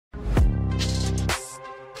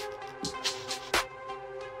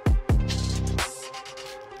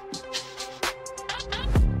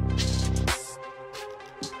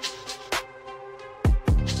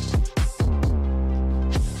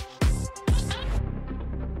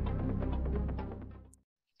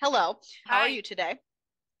Hello. How are Hi, you today?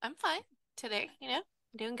 I'm fine today,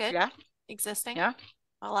 doing good, Yeah, existing, yeah.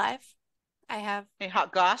 alive. I have, Any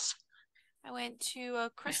hot goss? I went to a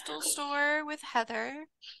crystal store with Heather,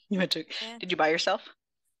 You went to, and did you buy yourself?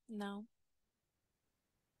 no,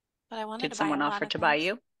 but I wanted Did to buy a someone lot offer of to buy things.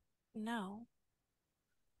 you? No.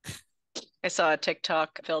 I saw a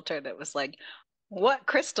TikTok filter that was like, "What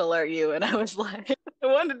crystal are you?" And I was like, I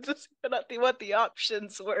wanted to see what the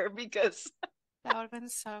options were because That would have been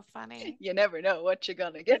so funny. you never know what you're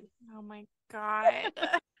gonna get. Oh my God.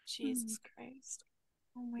 Hmm. Jesus Christ.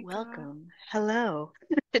 Oh my God. Welcome, hello,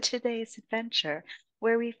 to today's adventure,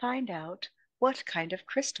 where we find out what kind of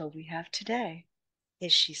crystal we have today.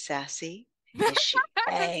 Is she sassy? Is she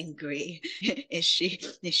angry? Is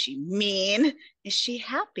she mean? Is she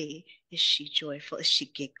happy? Is she joyful? Is she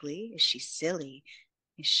giggly? Is she silly?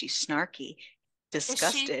 Is she snarky? Is she,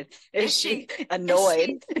 Disgusted? Is is she she, is she,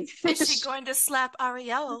 annoyed? is she going to slap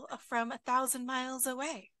Ariel from 1,000 miles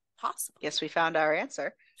away? Possibly. Yes, we found our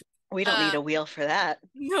answer. We don't need Um, a wheel for that.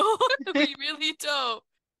 no, we really don't.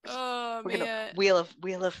 Oh We're gonna man.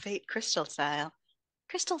 wheel of fate crystal style.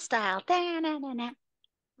 Crystal style. Da-na-na-na.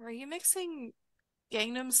 Were you mixing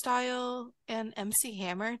Gangnam Style and MC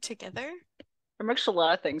Hammer together? We mixed a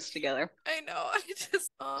lot of things together. I know. I just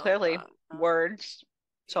Clearly, words,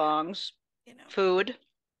 yeah, songs, you know. food.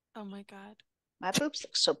 Oh my God. My boobs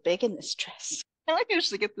look so big in this dress. I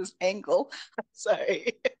usually get this angle.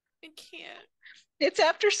 Sorry. I can't. It's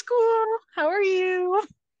after school. How are you?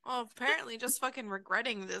 Well, apparently just fucking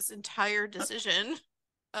regretting this entire decision.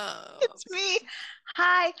 It's me.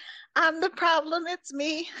 Hi, I'm the problem. It's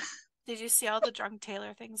me. Did you see all the drunk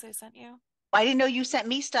Taylor things I sent you? I didn't know you sent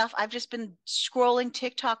me stuff. I've just been scrolling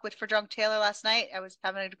TikTok with for Drunk Taylor last night. I was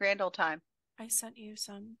having a grand old time. I sent you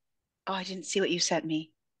some. Oh, I didn't see what you sent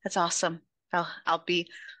me. That's awesome. I'll be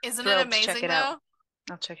Isn't it thrilled to check amazing it out.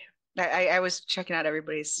 though? I'll check it. I was checking out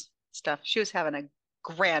everybody's stuff. She was having a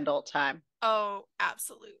grand old time. Oh,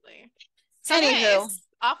 absolutely. So Anywho, anyways,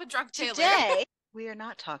 off of drunk Taylor. today we are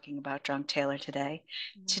not talking about drunk Taylor today.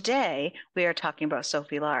 No. Today we are talking about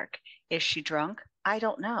Sophie Lark. Is she drunk? I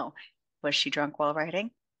don't know. Was she drunk while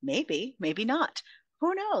writing? Maybe, maybe not.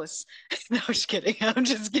 Who knows? No, I'm just kidding. I'm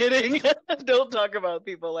just kidding. Don't talk about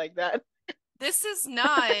people like that. This is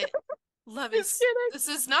not Love Just is kidding. this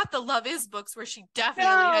is not the Love is books where she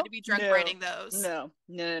definitely had No, to be drunk no, writing those. no,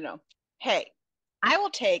 no, no, no. Hey, I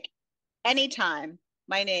will take any time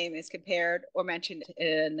my name is compared or mentioned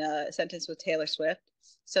in a sentence with Taylor Swift.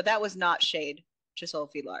 So that was not shade to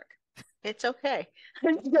Sophie Lark. It's okay.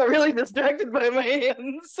 I just got really distracted by my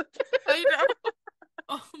hands. I know.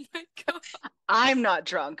 Oh my God. I'm not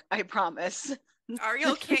drunk, I promise.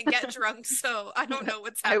 Ariel can't get drunk, so I don't know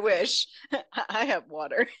what's I happening. wish. I have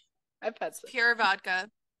water. I've had It's some. pure vodka.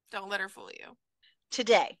 Don't let her fool you.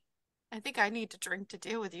 Today, I think I need to drink to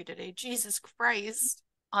deal with you today. Jesus Christ.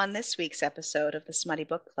 on this week's episode of the Smutty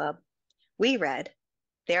Book Club, we read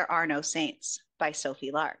There Are No Saints by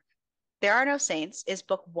Sophie Lark. There Are No Saints is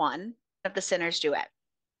book one of the Sinner's Duet.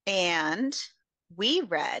 And we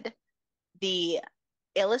read the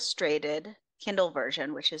illustrated Kindle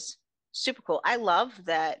version, which is super cool. I love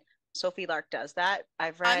that Sophie Lark does that.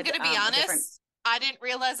 I've I'm read gonna be a different. honest. I didn't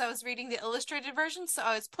realize I was reading the illustrated version, so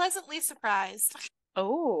I was pleasantly surprised.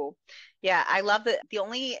 Oh, yeah. I love that. The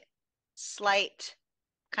only slight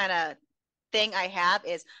kind of thing I have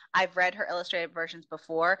is I've read her illustrated versions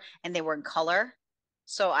before and they were in color.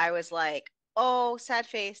 So I was like, oh, sad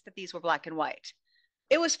face that these were black and white.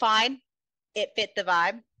 It was fine. It fit the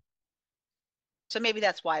vibe. So maybe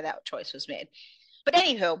that's why that choice was made. But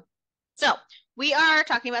anywho, so we are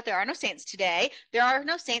talking about There Are No Saints today. There Are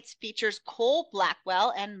No Saints features Cole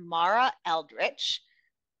Blackwell and Mara Eldritch.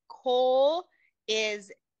 Cole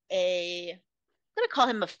is I'm going to call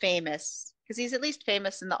him a famous, because he's at least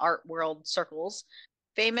famous in the art world circles,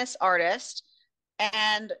 famous artist.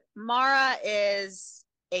 And Mara is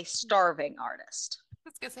a starving artist. I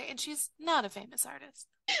was gonna say, and she's not a famous artist.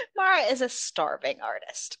 Mara is a starving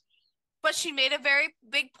artist. But she made a very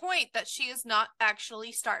big point that she is not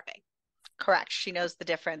actually starving. Correct. She knows the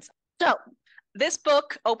difference. So this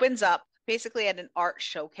book opens up basically at an art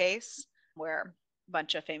showcase where a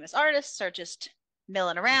bunch of famous artists are just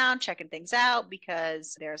milling around, checking things out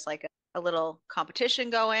because there's like a little competition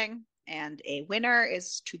going and a winner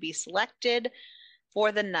is to be selected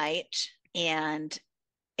for the night. And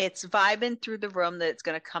it's vibing through the room that it's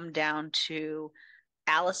going to come down to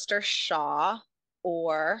Alistair Shaw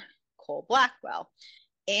or Cole Blackwell.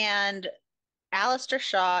 And Alistair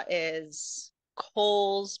Shaw is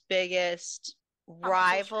Cole's biggest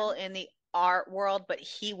rival Competition. in the art world, but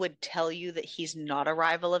he would tell you that he's not a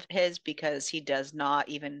rival of his because he does not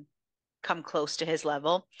even come close to his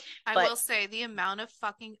level. I But will say the amount of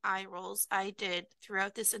fucking eye rolls I did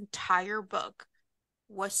throughout this entire book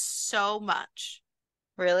was so much.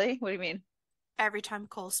 really, what do you mean? Every time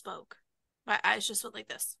Cole spoke, my eyes just went like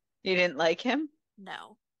this. You didn't like him?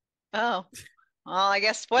 No. Oh, well, I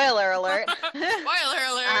guess spoiler alert. Spoiler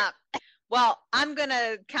alert. uh, well, I'm going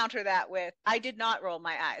to counter that with I did not roll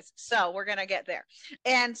my eyes. So we're going to get there.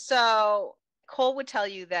 And so Cole would tell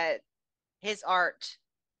you that his art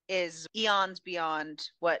is eons beyond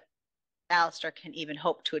what Alistair can even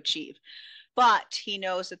hope to achieve. But he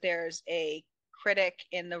knows that there's a critic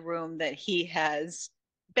in the room that he has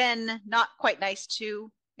been not quite nice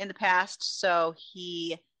to in the past. So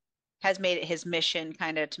he has made it his mission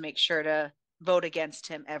kind of to make sure to vote against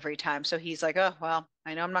him every time. So he's like, oh, well,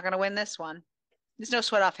 I know I'm not going to win this one. There's no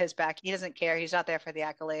sweat off his back. He doesn't care. He's not there for the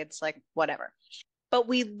accolades, like whatever. But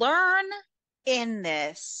we learn in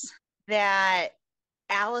this that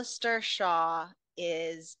Alistair Shaw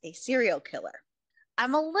is a serial killer.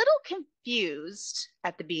 I'm a little confused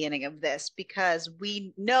at the beginning of this because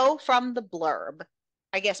we know from the blurb,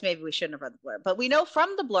 I guess maybe we shouldn't have read the blurb, but we know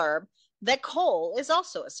from the blurb that Cole is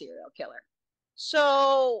also a serial killer.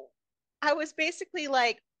 So I was basically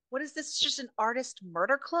like, what is this? Just an artist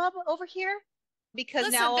murder club over here?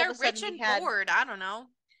 Because now Listen, all of they're a sudden rich we and had, bored. I don't know.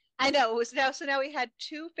 I know it was now, so now we had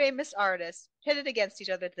two famous artists pitted against each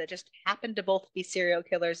other that just happen to both be serial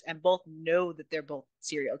killers and both know that they're both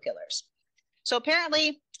serial killers. So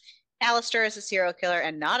apparently, Alistair is a serial killer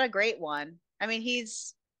and not a great one. I mean,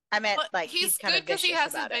 I meant But like he's he's kind good of because he vicious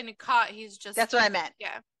hasn't about it. been caught. He's just, That's what I meant.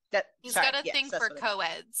 yeah. He's Sorry, got a yes, thing that's for what I meant.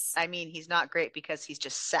 co-eds. I mean, he's not great because he's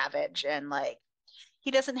just savage and like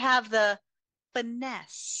he doesn't have the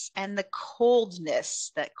finesse and the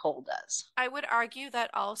coldness that Cole does. I would argue that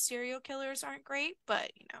all serial killers aren't great,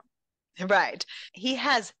 but Right. He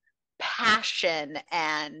has passion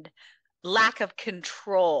and lack of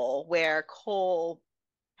control where Cole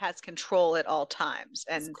has control at all times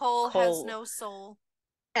Cole has no soul.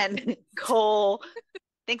 And Cole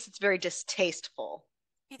thinks it's very distasteful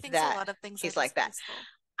He thinks a that lot of things are he's like that. distasteful.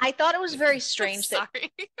 I thought it was very strange that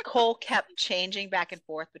Sorry. Cole kept changing back and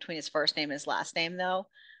forth between his first name and his last name, though.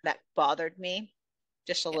 That bothered me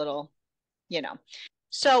just a Yeah. little, you know.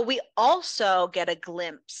 So we also get a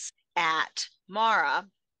glimpse at Mara,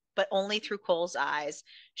 but only through Cole's eyes.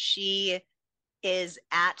 She is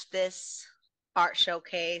at this art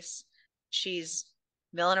showcase. She's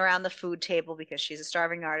milling around the food table because she's a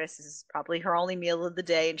starving artist. This is probably her only meal of the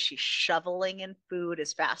day, and she's shoveling in food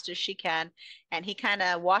as fast as she can. And he kind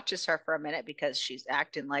of watches her for a minute because she's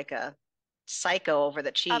acting like a psycho over the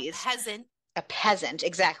A cheese. peasant. A peasant,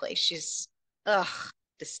 exactly. She's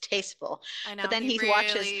distasteful. I But know then he he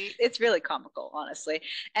watches. really It's really comical, honestly.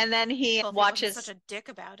 And then he well, if he wasn't such watches. a dick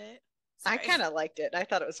about it. I Sorry. kind of liked it. I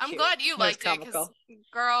thought it was I'm cute. glad you It was liked it because, comical.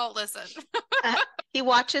 girl, listen. uh, he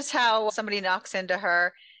watches how somebody knocks into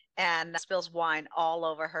her and spills wine all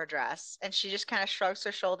over her dress. And she just kind of shrugs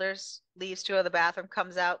her shoulders, leaves to go to the bathroom,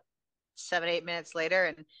 comes out 7, 8 minutes later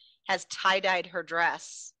and has tie-dyed her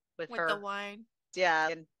dress with With the her, wine. yeah,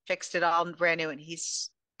 and fixed it all brand new. And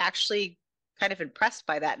he's actually kind of impressed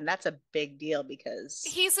by that. And that's a big deal because,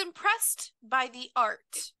 He's impressed by the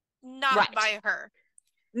art, not right. by her.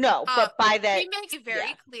 No, but by that, He makes it very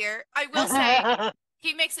yeah. clear. I will say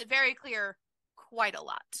he makes it very clear quite a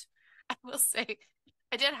lot. I will say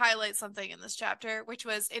I did highlight something in this chapter, which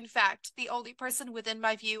was, in fact, the only person within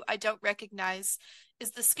my view I don't recognize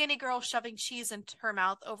is the skinny girl shoving cheese into her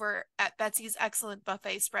mouth over at Betsy's excellent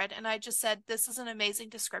buffet spread. And I just said, this is an amazing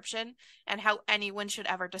description and how anyone should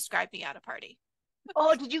ever describe me at a party.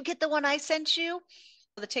 Oh, did you get the one I sent you?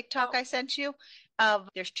 The TikTok Oh, I sent you of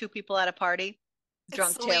there's two people at a party, it's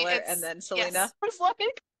drunk Selena. Taylor and then Selena. Yes. I was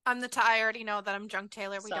like, I already know that I'm drunk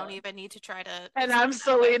Taylor. We don't solid. even need to try to And explain I'm that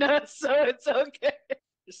away. Selena, so it's okay.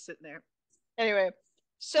 Just sitting there. Anyway,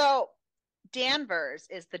 so Danvers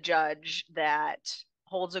is the judge that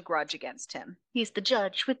holds a grudge against him. He's the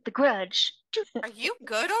judge with the grudge. Are you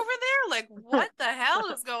good over there? Like, what the hell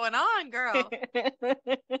is going on, girl?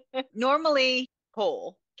 Normally,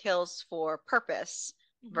 Cole kills for purpose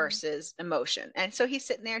Mhm. versus emotion. And so he's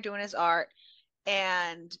sitting there doing his art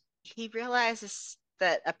and he realizes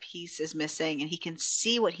that a piece is missing and he can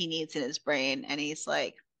see what he needs in his brain. And he's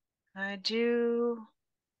like, I do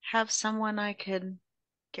have someone I could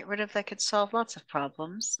get rid of that could solve lots of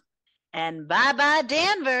problems. And bye bye,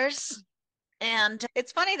 Danvers. And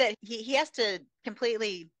it's funny that he has to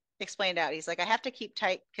completely explain it out. He's like, I have to keep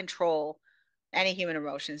tight control any human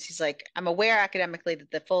emotions. He's like, I'm aware academically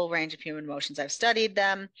that the full range of human emotions, I've studied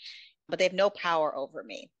them. but they have no power over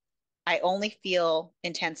me. I only feel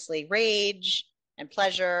intensely rage and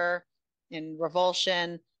pleasure and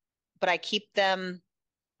revulsion, but I keep them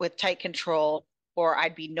with tight control, or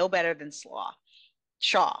I'd be no better than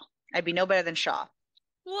Shaw. I'd be no better than Shaw.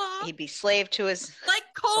 What? He'd be slave to his Like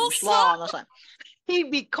some coleslaw? slaw on the side.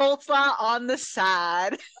 He'd be coleslaw on the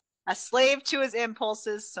side. A slave to his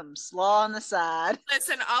impulses, some slaw on the side.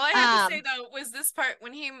 Listen, all I had to say though was this part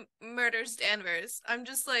when he murders Danvers. I'm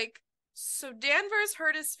just like, so Danvers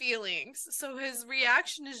hurt his feelings, so his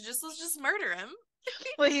reaction is just let's just murder him.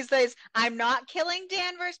 Well, he says, I'm not killing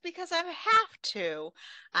Danvers because I have to.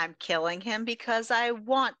 I'm killing him because I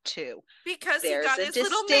want to. Because There's a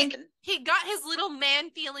distinction. he got his little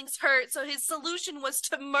man feelings hurt, so his solution was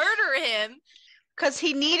to murder him. Because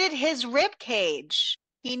he needed his rib cage.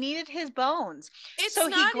 He needed his bones. So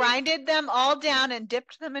he grinded them all down and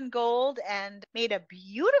dipped them in gold and made a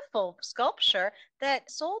beautiful sculpture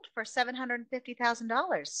that sold for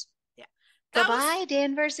 $750,000. Yeah. Bye-bye,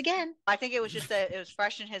 Danvers again. I think it was just that it was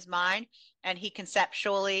fresh in his mind, and he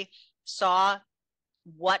conceptually saw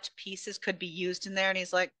what pieces could be used in there, and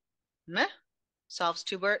he's like, meh, solves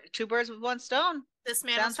two birds with one stone. This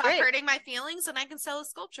man will stop hurting my feelings, and I can sell a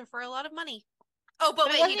sculpture for a lot of money. Oh, but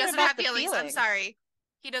wait, he doesn't have feelings. I'm sorry.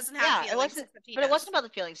 He doesn't have feelings. But it wasn't about the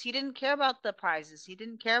feelings. He didn't care about the prizes. He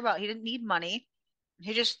didn't need money.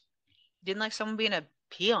 He just didn't like someone being a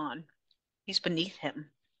peon. He's beneath him.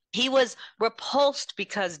 He was repulsed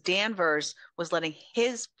because Danvers was letting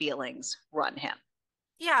his feelings run him.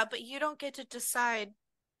 Yeah, but you don't get to decide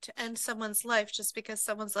to end someone's life just because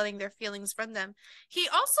someone's letting their feelings run them. He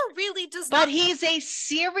also really does not. But he's a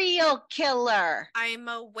serial killer. I'm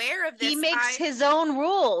aware of this. He makes his own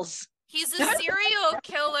rules. He's a serial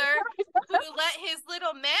killer who let his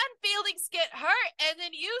little man feelings get hurt and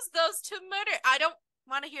then use those to murder. I don't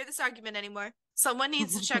want to hear this argument anymore. Someone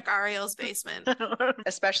needs to check Ariel's basement.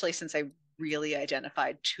 Especially since I really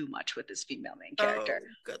identified too much with this female main character.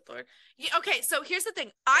 Oh, good Lord. Yeah, okay, so here's the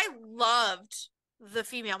thing. I loved the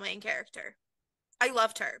female main character. I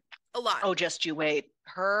loved her a lot. Oh, just you wait.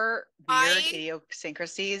 Her weird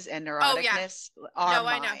idiosyncrasies and neuroticness are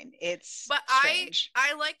mine. I know. It's strange.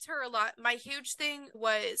 I liked her a lot. My huge thing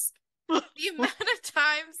was the amount of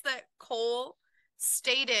times that Cole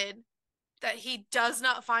stated that he does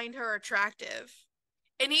not find her attractive.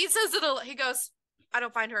 And he says he goes, I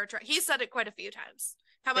don't find her attractive. He said it quite a few times.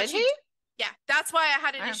 How much Did he? Yeah, that's why I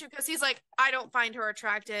had an issue, because he's like, I don't find her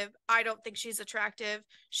attractive. I don't think she's attractive.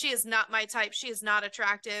 She is not my type. She is not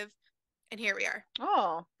attractive. And here we are.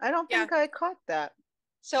 Oh, I don't think I caught that.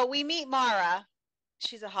 So we meet Mara.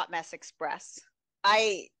 She's a hot mess express.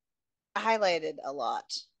 I highlighted a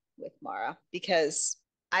lot with Mara because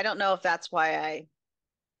I don't know if that's why I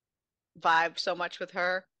vibe so much with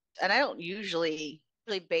her. And I don't usually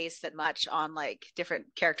base that much on like different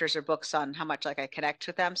characters or books on how much like I connect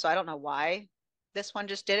with them. So I don't know why this one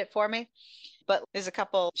just did it for me. But there's a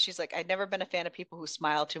couple, she's like, I've never been a fan of people who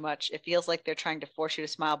smile too much. It feels like they're trying to force you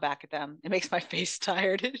to smile back at them. It makes my face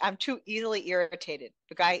tired. I'm too easily irritated.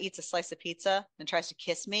 The guy eats a slice of pizza and tries to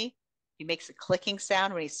kiss me. He makes a clicking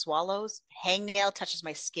sound when he swallows. Hangnail touches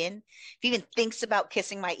my skin. If he even thinks about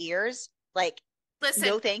kissing my ears, like, listen,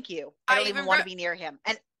 no thank you. I don't even want to be near him.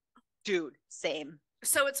 And dude, same.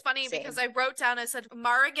 So it's funny because I wrote down, I said,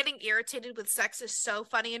 Mara getting irritated with sex is so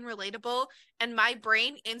funny and relatable. And my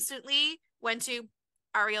brain instantly went to,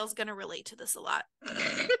 Ariel's going to relate to this a lot.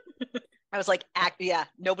 I was like, yeah,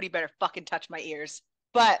 nobody better fucking touch my ears.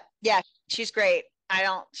 But yeah, she's great.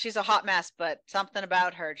 She's a hot mess, but something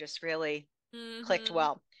about her just really clicked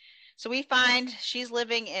well. So we find she's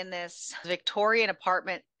living in this Victorian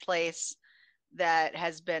apartment place that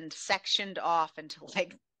has been sectioned off into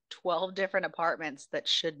like 12 different apartments that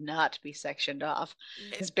should not be sectioned off.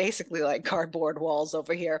 It's basically like cardboard walls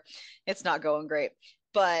over here. It's not going great,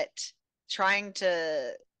 but trying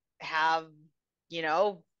to have,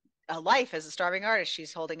 a life as a starving artist.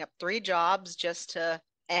 She's holding up 3 jobs just to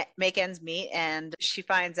make ends meet. And she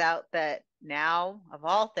finds out that now, of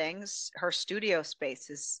all things, her studio space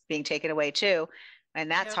is being taken away too.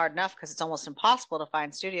 And that's hard enough because it's almost impossible to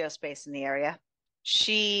find studio space in the area.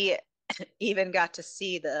 She even got to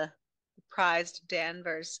see the prized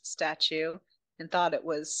Danvers statue and thought it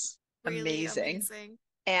was really amazing.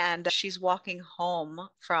 And she's walking home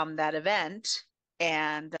from that event,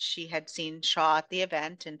 and she had seen Shaw at the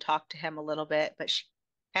event and talked to him a little bit, but she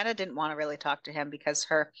kind of didn't want to really talk to him because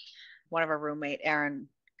one of her roommate, Erin,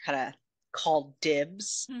 kind of called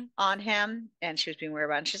dibs on him, and she was being weird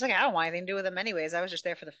about it. And she's like, I don't want anything to do with him anyways. I was just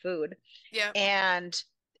there for the food. Yeah. And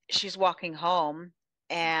she's walking home,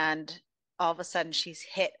 and all of a sudden she's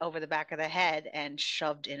hit over the back of the head and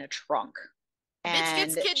shoved in a trunk. Bitch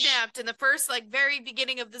gets And kidnapped in the first, like, very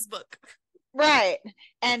beginning of this book. right.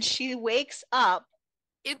 And she wakes up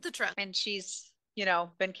In the trunk. and she's,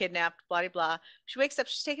 been kidnapped, blah, blah, blah. She wakes up,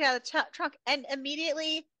 she's taken out of the trunk, and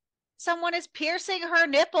immediately someone is piercing her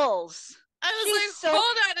nipples. I was She's like, so,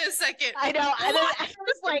 hold on a second. I know. I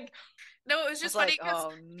was like, no, it was just funny because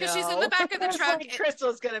oh she's in the no. back of the trunk. Like,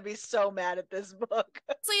 Crystal's gonna be so mad at this book.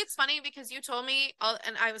 Honestly, it's funny because you told me,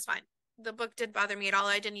 and I was fine. The book didn't bother me at all.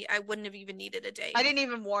 I wouldn't have even needed a day. I didn't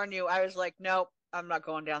even warn you. I was like, nope, I'm not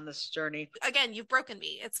going down this journey. Again, you've broken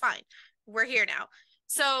me. It's fine. We're here now.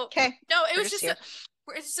 So, okay. No, it was just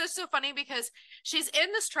it's just so funny because she's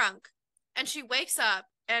in this trunk and she wakes up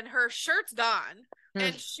and her shirt's gone.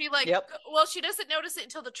 And she well, she doesn't notice it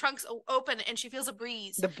until the trunk's open and she feels a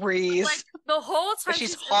breeze. The breeze. Like the whole time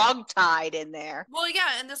she's hog-tied in there. Well,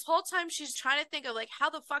 yeah, and this whole time she's trying to think of like, how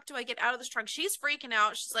the fuck do I get out of this trunk? She's freaking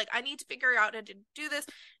out. She's like, I need to figure out how to do this.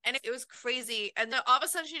 And it was crazy. And then all of a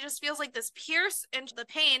sudden she just feels like this pierce into the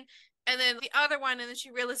pain. And then the other one, and then she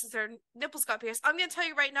realizes her nipples got pierced. I'm gonna tell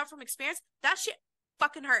you right now from experience, that shit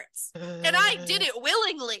fucking hurts. And I did it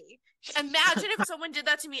willingly. Imagine if someone did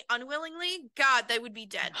that to me unwillingly. God, they would be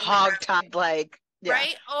dead. Hog-tied, like, yeah.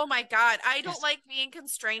 Right? Oh my God. I don't like being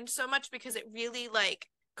constrained so much because it really like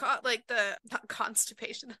the not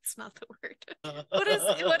constipation. That's not the word. What is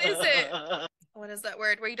it? What is that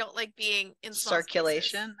word where you don't like being in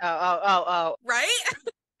circulation? Oh. Right?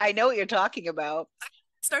 I know what you're talking about.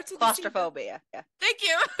 Starts with claustrophobia. Yeah. Thank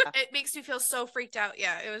you. It makes me feel so freaked out.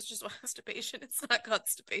 Yeah, it was just constipation. It's not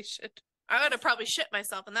constipation. I would have probably shit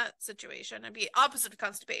myself in that situation. I'd be opposite of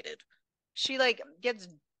constipated. She like gets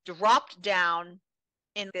dropped down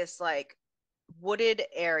in this like wooded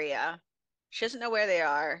area. She doesn't know where they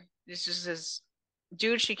are. It's just this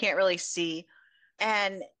dude she can't really see.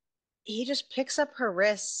 And he just picks up her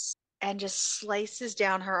wrists and just slices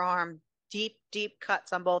down her arm. Deep, deep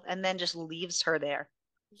cuts on both, and then just leaves her there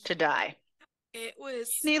to die. It was.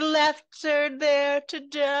 And he left her there to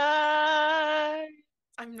die.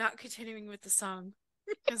 I'm not continuing with the song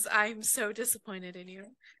because I'm so disappointed in you.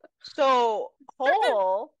 So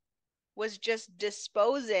Cole was just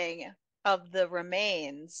disposing of the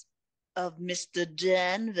remains of Mr.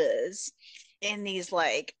 Danvers in these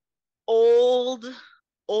like old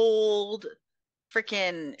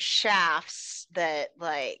freaking shafts that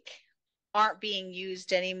like aren't being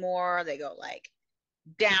used anymore. They go like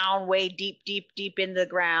down way deep in the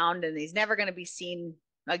ground, and he's never going to be seen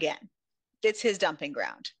again. It's his dumping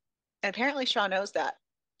ground. And apparently Shaw knows that.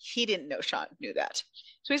 He didn't know Shaw knew that.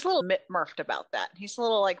 So he's a little murfed about that. He's a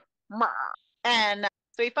little like, Murr. And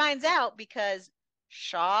so he finds out because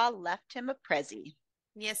Shaw left him a prezi.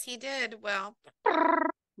 Yes, he did. Well,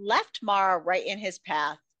 left Mara right in his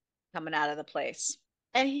path coming out of the place.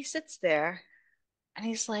 And he sits there and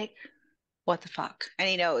he's like, what the fuck? And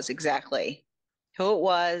he knows exactly who it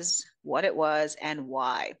was, what it was, and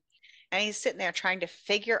why. And he's sitting there trying to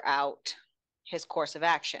figure out his course of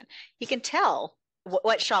action. He can tell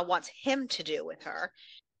what Shaw wants him to do with her,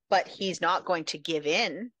 but he's not going to give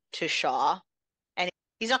in to Shaw. And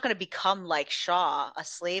he's not going to become like Shaw, a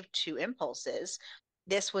slave to impulses.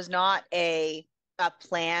 This was not a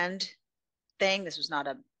planned thing. This was not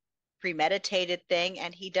a premeditated thing.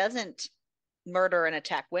 And he doesn't murder and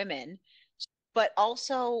attack women. But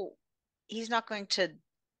also, he's not going to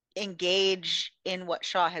engage in what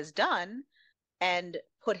Shaw has done and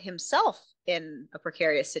put himself in a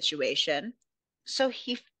precarious situation. So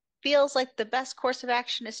he feels like the best course of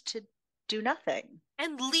action is to do nothing.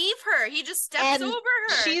 And leave her. He just steps over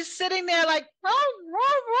her. She's sitting there like,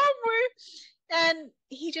 and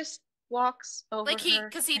he just walks over like her.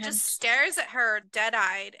 Because he just stares at her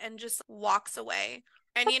dead-eyed and just walks away.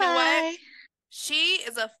 And you know what? She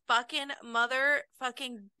is a fucking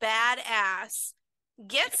motherfucking badass.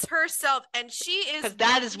 Gets herself, and she is. Because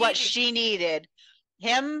that is what she needed.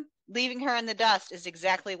 Him leaving her in the dust is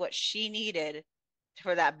exactly what she needed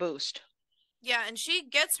for that boost. Yeah, and she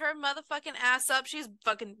gets her motherfucking ass up. She's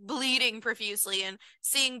fucking bleeding profusely and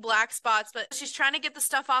seeing black spots, but she's trying to get the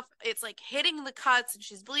stuff off. It's like hitting the cuts, and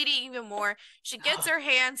she's bleeding even more. She gets her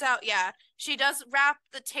hands out. Yeah, she does wrap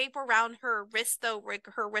the tape around her wrist, though,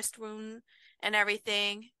 her wrist wound and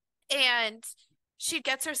everything. And she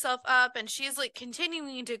gets herself up, and she's like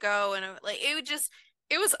continuing to go, and like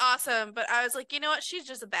it was awesome. But I was like, you know what? She's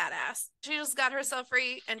just a badass. She just got herself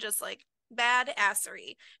free and just like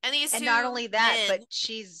badassery. And these and two not only that, men, but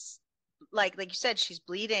she's like you said, she's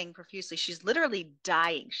bleeding profusely. She's literally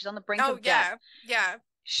dying. She's on the brink of death. Yeah.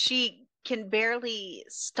 She can barely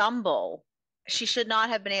stumble. she should not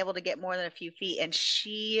have been able to get more than a few feet, and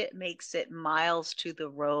she makes it miles to the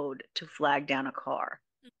road to flag down a car.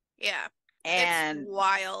 Yeah. It's And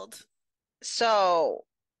wild. so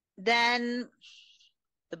then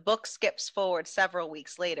the book skips forward several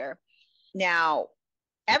weeks later. Now,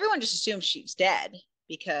 everyone just assumes she's dead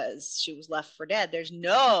because she was left for dead. There's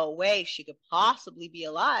no way she could possibly be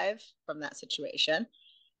alive from that situation.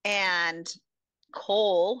 And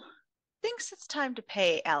Cole thinks it's time to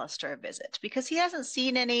pay Alistair a visit because he hasn't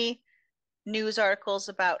seen any news articles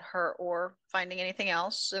about her or finding anything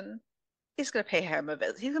else. And he's going to pay him a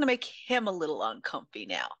visit. He's going to make him a little uncomfy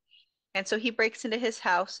now. And so he breaks into his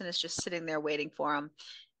house and is just sitting there waiting for him.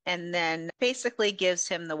 And then basically gives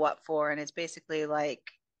him the what for. And it's basically like,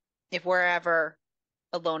 if we're ever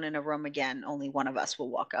alone in a room again, only one of us will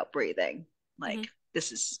walk out breathing. Like,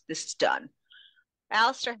 this is done.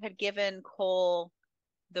 Alistair had given Cole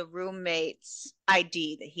the roommate's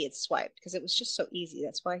ID that he had swiped because it was just so easy.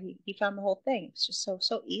 That's why he found the whole thing. It's just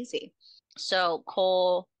so easy. So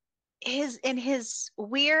Cole is in his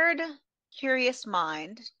weird, curious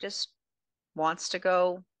mind, just wants to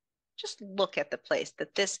go just look at the place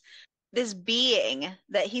that this being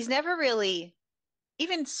that he's never really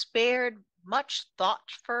even spared much thought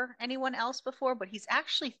for anyone else before, but he's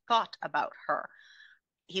actually thought about her.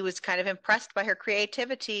 He was kind of impressed by her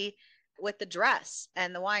creativity with the dress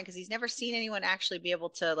and the wine because he's never seen anyone actually be able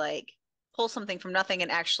to like pull something from nothing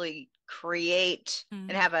and actually create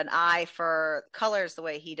and have an eye for colors the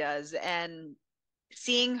way he does. And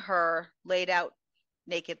seeing her laid out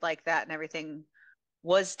naked like that and everything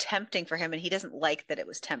was tempting for him, and he doesn't like that it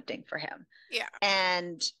was tempting for him. Yeah.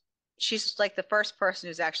 And she's like the first person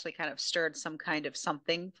who's actually kind of stirred some kind of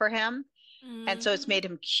something for him. And so it's made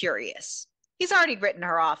him curious. He's already written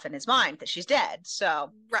her off in his mind that she's dead. So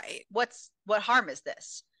right. What harm is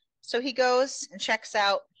this? So he goes and checks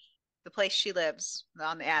out the place she lives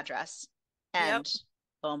on the address. And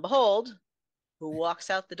lo and behold, who walks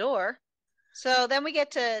out the door? So then we get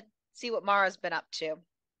to see what Mara's been up to.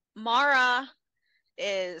 Mara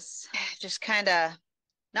is just kind of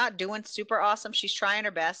not doing super awesome. She's trying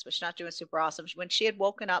her best, but she's not doing super awesome. When she had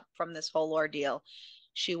woken up from this whole ordeal,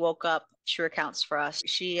 she woke up, she recounts for us,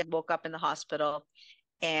 she woke up in the hospital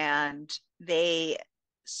and they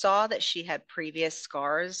saw that she had previous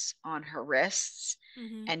scars on her wrists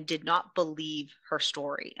and did not believe her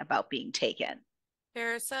story about being taken.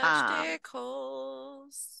 They're such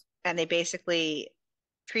dickholes. And they basically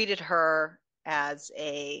treated her as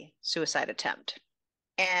a suicide attempt.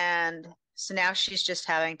 And so now she's just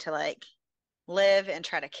having to like live and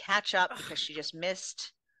try to catch up because she just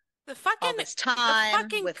missed all this time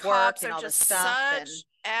with work and all this stuff. And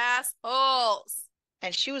assholes.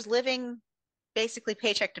 And she was living basically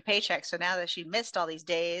paycheck to paycheck. So now that she missed all these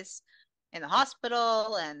days in the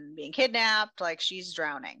hospital and being kidnapped, like she's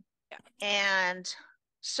drowning. Yeah. And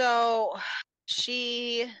so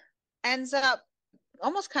she ends up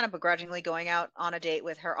almost kind of begrudgingly going out on a date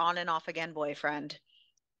with her on and off again boyfriend,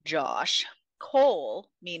 Josh. Cole,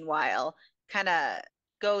 meanwhile, kind of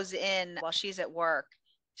goes in while she's at work.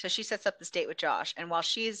 So she sets up this date with Josh. And while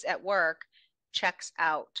she's at work, checks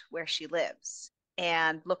out where she lives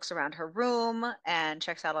and looks around her room and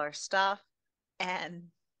checks out all her stuff and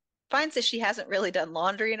finds that she hasn't really done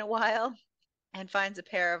laundry in a while and finds a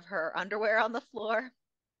pair of her underwear on the floor.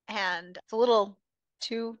 And it's a little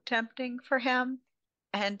too tempting for him.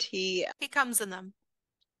 And he comes in them.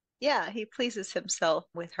 Yeah, he pleases himself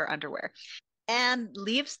with her underwear and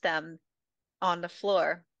leaves them on the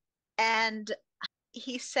floor. And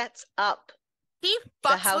he sets up. He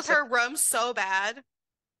fucks with her room so bad.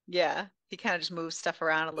 Yeah, he kind of just moves stuff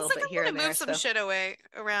around a little bit here and there. Move some shit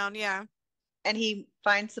around, yeah. And he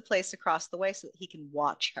finds the place across the way so that he can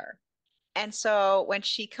watch her. And so when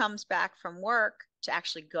she comes back from work to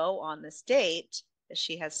actually go on this date that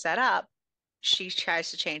she has set up, she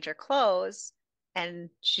tries to change her clothes and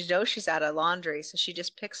she knows she's out of laundry. So she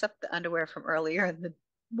just picks up the underwear from earlier in the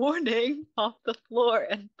morning off the floor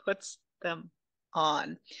and puts them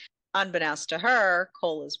on. Unbeknownst to her,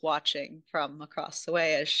 Cole is watching from across the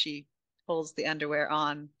way as she pulls the underwear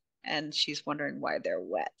on and she's wondering why they're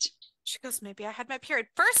wet. She goes, maybe I had my period.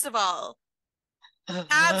 First of all,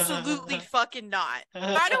 absolutely fucking not.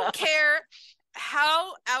 I don't care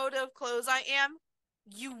how out of clothes I am.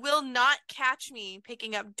 You will not catch me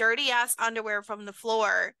picking up dirty ass underwear from the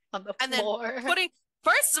floor. On the and floor. Then putting,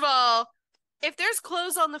 first of all, if there's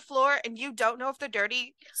clothes on the floor and you don't know if they're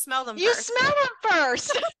dirty, smell them You first. smell them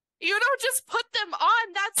first. You don't just put them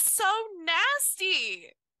on. That's so nasty.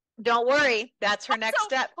 Don't worry. That's her next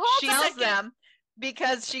step. She smells them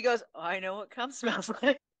because she goes, oh, I know what cum smells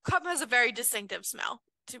like. Cum has a very distinctive smell.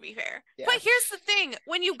 to be fair. Yeah. But here's the thing,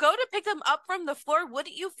 when you go to pick them up from the floor,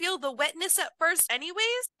 wouldn't you feel the wetness at first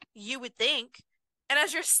anyways? You would think. And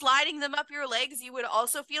as you're sliding them up your legs, you would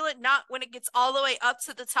also feel it, not when it gets all the way up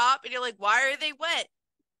to the top and you're like, why are they wet?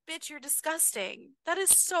 Bitch, you're disgusting. That is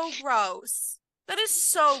so gross. That is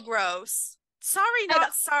so gross. Sorry, And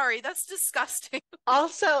not sorry. That's disgusting.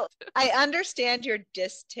 also, I understand your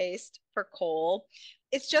distaste for Cole.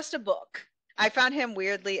 It's just a book. I found him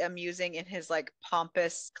weirdly amusing in his like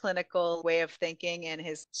pompous clinical way of thinking and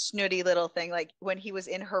his snooty little thing. Like when he was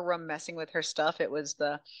in her room messing with her stuff, it was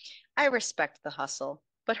the I respect the hustle,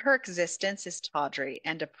 but her existence is tawdry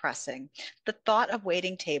and depressing. The thought of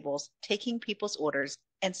waiting tables, taking people's orders,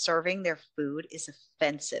 and serving their food is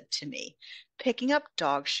offensive to me. Picking up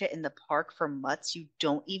dog shit in the park for mutts you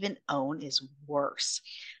don't even own is worse.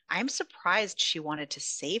 I'm surprised she wanted to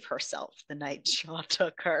save herself the night Shaw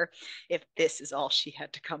took her, if this is all she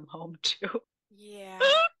had to come home to. Yeah.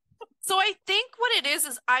 So I think what it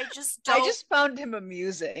is I just I don't. just found him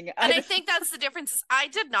amusing. And I think that's the difference is I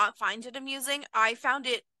did not find it amusing. I found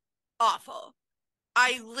it awful.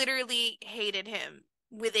 I literally hated him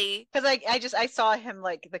with a because I saw him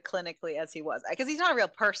like the clinically as he was because he's not a real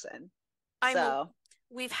person. I'm So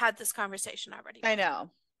we've had this conversation already. I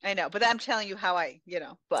know, but I'm telling you how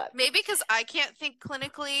but maybe because I can't think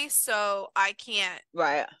clinically, so I can't.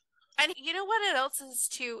 right. And you know what else is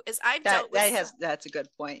too is I've dealt with That's a good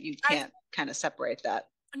point. You I've can't kind of separate that.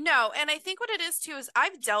 no, and I think what it is too is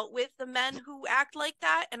I've dealt with the men who act like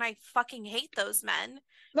that, and I fucking hate those men.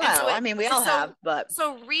 And so Well, I mean, we all have, but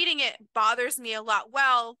so reading it bothers me a lot.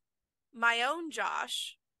 Well, my own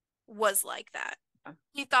Josh was like that.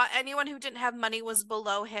 He thought anyone who didn't have money was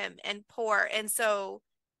below him and poor, and so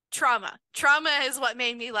trauma is what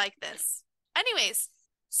made me like this. Anyways,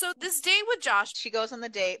 so this date with Josh, she goes on the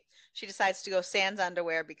date. She decides to go sans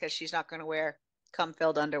underwear because she's not going to wear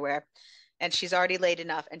cum-filled underwear. And she's already late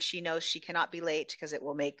enough, and she knows she cannot be late because it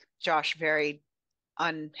will make Josh very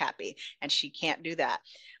unhappy, and she can't do that.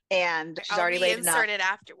 And she's I'll already late enough. reinsert it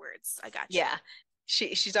afterwards. I got you. Yeah,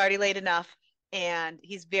 she's already late enough, and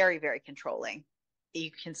he's very, very controlling. You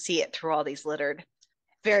can see it through all these littered,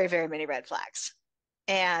 very, very many red flags.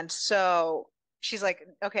 And so she's like,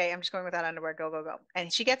 okay, I'm just going without underwear. Go, go, go.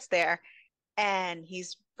 And she gets there, and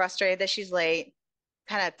he's frustrated that she's late,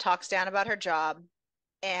 kind of talks down about her job,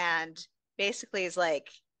 and basically is like,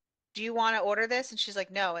 do you want to order this? And she's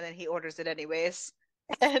like, no. And then he orders it anyways.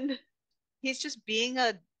 And he's just being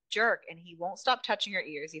a jerk, and he won't stop touching her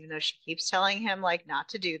ears, even though she keeps telling him like not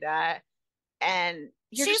to do that. And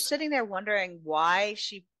you're She's just sitting there wondering why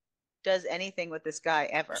she does anything with this guy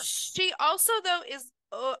ever. she also though is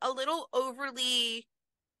a little overly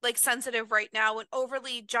like sensitive right now and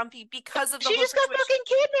overly jumpy because of the She whole just got situation. fucking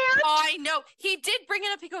kidnapped. Oh, I know. He did bring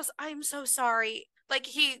it up. He goes, "I'm so sorry." Like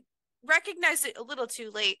he recognized it a little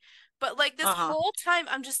too late. But like this whole time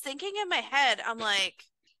I'm just thinking in my head, I'm like,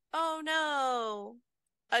 "Oh no.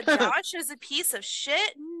 A Josh is a piece of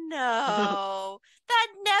shit? No. That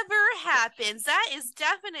never happens. That is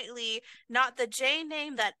definitely not the J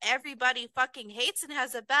name that everybody fucking hates and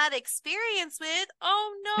has a bad experience with.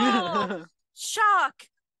 Oh no. Shock.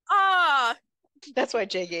 Ah, That's why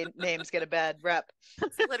J names get a bad rep.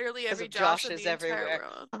 it's literally Because every of Josh in Josh's the entire everywhere.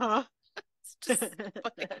 world. It's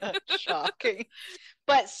just Shocking.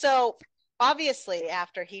 But so obviously,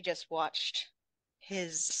 after he just watched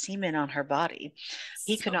his semen on her body,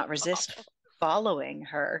 he could not resist awful. following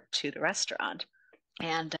her to the restaurant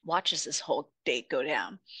and watches this whole date go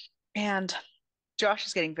down. And Josh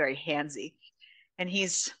is getting very handsy, and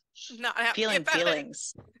he's Not happy feeling about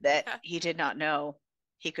feelings that Yeah. he did not know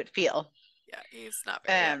he could feel. Yeah, he's not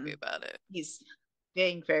very happy Um, about it. he's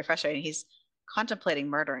getting very frustrated. He's contemplating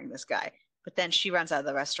murdering this guy. But then she runs out of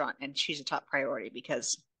the restaurant, and she's a top priority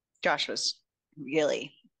because Josh was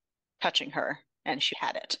really touching her, and she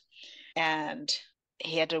had it. And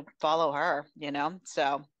he had to follow her, you know?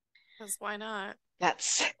 So Because why not?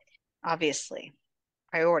 that's obviously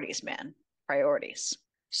priorities, man. Priorities.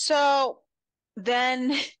 So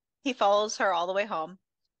then he follows her all the way home,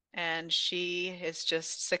 and she is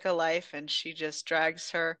just sick of life, and she just drags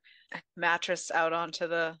her mattress out onto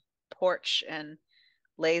the porch and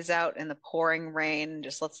lays out in the pouring rain,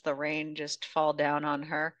 just lets the rain just fall down on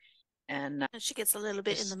her. And And she gets a little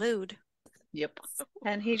bit in the just, mood. yep.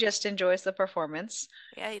 And he just enjoys the performance.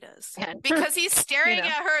 Yeah, he does. And, Because he's staring you know,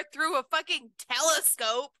 at her through a fucking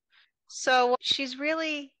telescope. so she's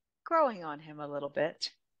really growing on him a little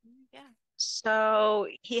bit. Yeah. So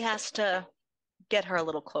he has to get her a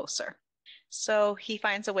little closer. So he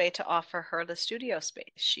finds a way to offer her the studio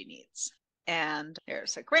space she needs. And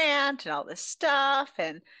there's a grant and all this stuff.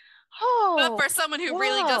 And But Oh, for someone who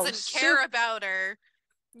really whoa, doesn't care about her,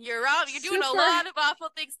 you're doing a super, lot of awful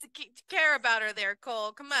things to care about her there,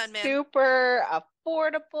 Cole. Come on, man. super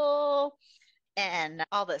affordable and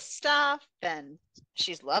all this stuff. And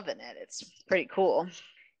she's loving it. It's pretty cool.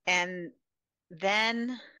 And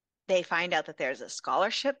then they find out that there's a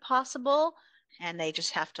scholarship possible, and they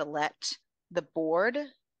just have to let the board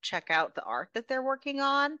check out the art that they're working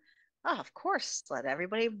on. Oh, of course, let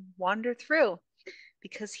everybody wander through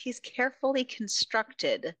because he's carefully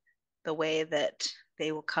constructed the way that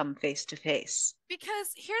they will come face to face. Because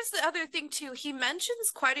here's the other thing too. He mentions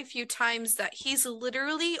quite a few times that he's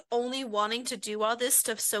literally only wanting to do all this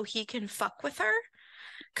stuff so he can fuck with her.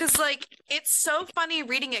 Cause like it's so funny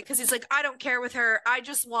reading it because he's like, I don't care with her. I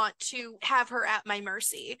just want to have her at my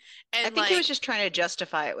mercy. I And think he was like just trying to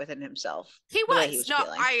justify it within himself, he the way he was. was No,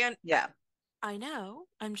 feeling. Yeah, I know.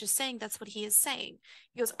 I'm just saying that's what he is saying.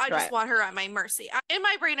 He goes, I just right. want her at my mercy. In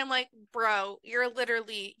my brain, I'm like, bro,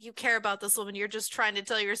 you care about this woman. You're just trying to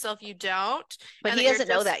tell yourself you don't. But And he that you're doesn't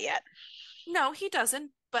know just, that yet. no, he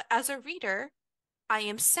doesn't. But as a reader, I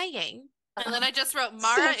am saying. And then I just wrote,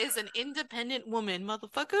 Mara So, is an independent woman,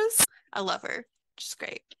 motherfuckers. I love her. She's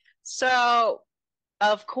great. so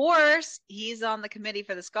of course, he's on the committee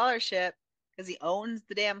for the scholarship because he owns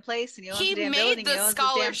the damn place and he owns He the damn made building. He the owns the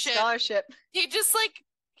damn scholarship. scholarship. He just like,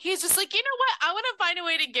 he's just like, you know what? I want to find a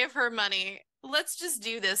way to give her money. Let's just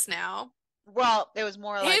do this now. Well, it was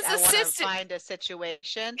more like His I want to assistant, find a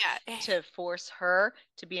situation yeah, to force her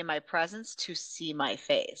to be in my presence to see my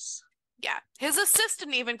face. yeah. His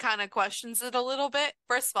assistant even kind of questions it a little bit.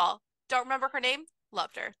 First of all, don't remember her name.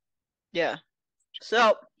 Loved her. Yeah.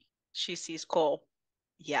 So she sees Cole.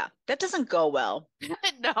 Yeah, that doesn't go well.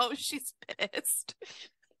 No, she's pissed.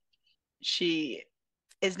 She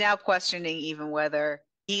is now questioning even whether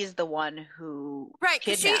he's the one who Right,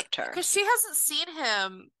 kidnapped her. because she hasn't seen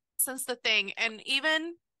him since the thing, and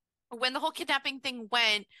even when the whole kidnapping thing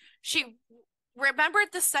went, she remembered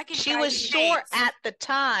the second She guy's was sure face. at the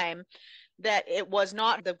time that it was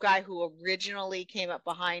not the guy who originally came up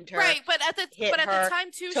behind her, Right, but hit at the her,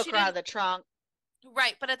 time too, took she her out of didn't. the trunk.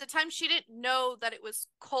 Right, but at the time she didn't know that it was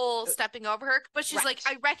Cole stepping over her. But she's like,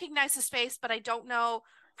 Right. I recognize his face, but I don't know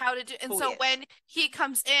how to do. And Who he so is. when he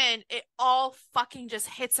comes in, it all fucking just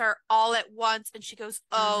hits her all at once, and she goes,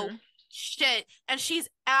 "Oh Mm-hmm. shit!" And she's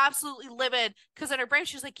absolutely livid because in her brain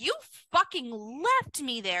she's like, "You fucking left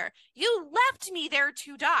me there. You left me there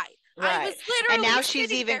to die. I Right. was And literally now she's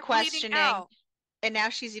sitting even there bleeding questioning, out." and now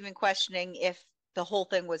she's even questioning if the whole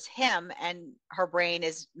thing was him, and her brain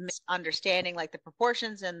is misunderstanding like the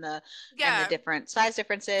proportions and the Yeah, different size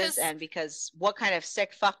differences, because and because what kind of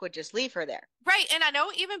sick fuck would just leave her there? right, and I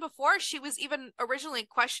know even before she was even originally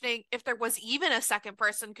questioning if there was even a second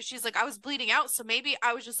person because she's like, I was bleeding out, so maybe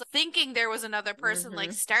I was just like, thinking there was another person like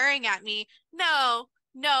Mm-hmm. staring at me. No,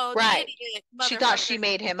 no, the Right. idiot She thought she motherfucker.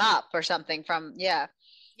 made him up or something from, yeah.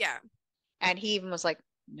 Yeah. And he even was like,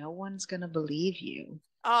 no one's gonna believe you.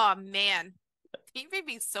 Oh man, he made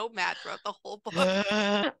me so mad throughout the whole book.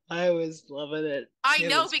 I was loving it. I It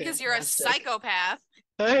know was because you're a fantastic. psychopath.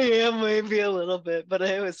 I am maybe a little bit, but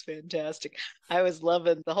it was fantastic. I was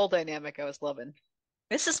loving the whole dynamic. I was loving.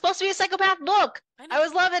 This is supposed to be a psychopath book. I I know.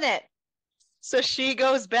 was loving it. So she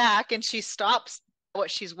goes back and she stops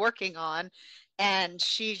what she's working on and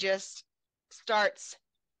she just starts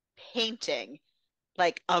painting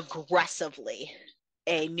like aggressively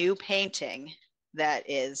a new painting that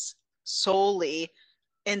is solely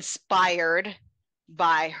inspired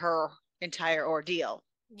by her entire ordeal.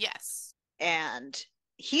 Yes. And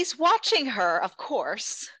he's watching her, of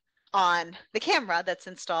course, on the camera that's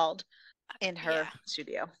installed in her Yeah.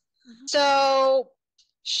 studio. Mhm. So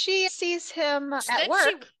she sees him at Then she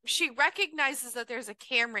work she recognizes that there's a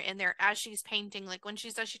camera in there as she's painting. Like when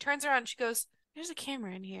she's done, she turns around and she goes, "There's a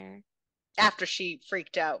camera in here." after she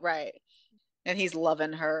freaked out, right? And he's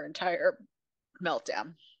loving her entire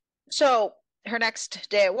meltdown. So her next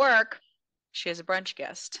day at work, she has a brunch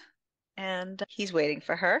guest and he's waiting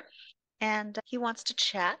for her and he wants to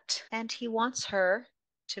chat and he wants her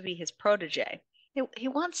to be his protege. He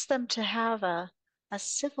wants them to have a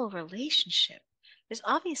civil relationship. There's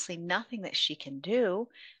obviously nothing that she can do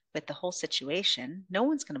with the whole situation. No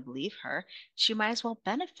one's going to believe her. She might as well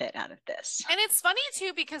benefit out of this. And it's funny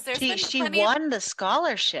too because there's been She plenty of won the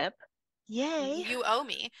scholarship. Yay. you owe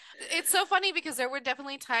me. It's so funny because there were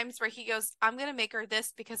definitely times where he goes, "I'm gonna make her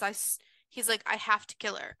this because he's like, I have to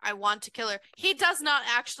kill her. I want to kill her." He does not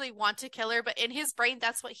actually want to kill her, but in his brain,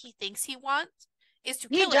 that's what he thinks he wants is to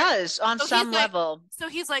He kill her. does on So he's some like, level.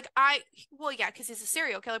 well, yeah, because he's a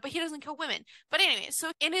serial killer, but he doesn't kill women. But anyway,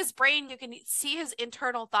 so in his brain, you can see his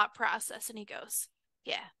internal thought process, and he goes,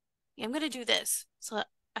 "Yeah, I'm gonna do this so that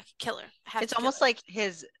I can kill her. I have It's to kill almost her. like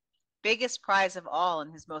his biggest prize of all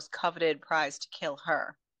and his most coveted prize to kill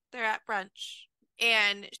her. They're at brunch,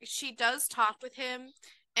 and she does talk with him,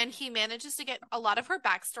 and he manages to get a lot of her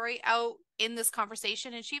backstory out in this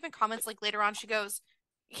conversation. And she even comments like later on, she goes,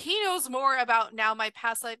 he knows more about now my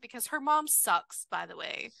past life because her mom sucks, by the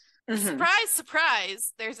way. Mm-hmm. Surprise,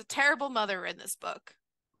 surprise. There's a terrible mother in this book.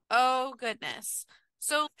 Oh, goodness.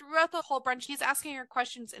 So throughout the whole brunch, he's asking her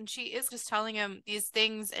questions and she is just telling him these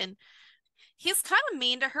things. And he's kind of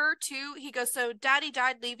mean to her, too. He goes, so daddy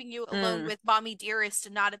died leaving you alone Mm. with mommy dearest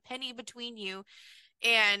and not a penny between you.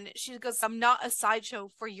 And she goes, I'm not a sideshow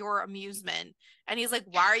for your amusement. And he's like,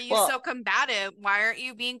 why are you Well, so combative? Why aren't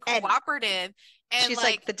you being and cooperative? And she's like,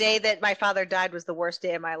 like, the day that my father died was the worst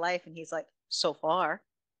day of my life. And he's like, so far.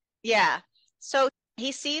 Yeah. So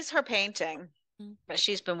he sees her painting that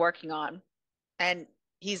she's been working on, and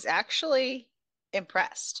he's actually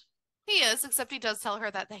impressed. he is, except he does tell her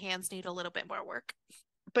that the hands need a little bit more work.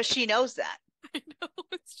 But she knows that. I know,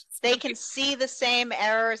 it's just They can funny. see the same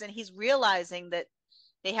errors, and he's realizing that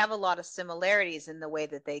they have a lot of similarities in the way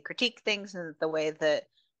that they critique things and the way that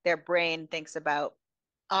their brain thinks about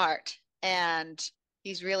art. And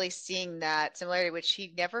he's really seeing that similarity, which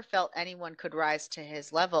he never felt anyone could rise to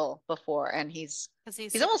his level before. And Because he's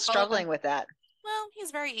he's super almost full of struggling him. with that. Well,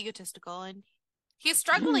 he's very egotistical and he's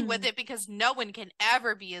struggling with it because no one can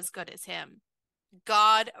ever be as good as him.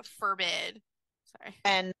 God forbid. Sorry.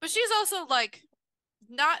 And But she's also like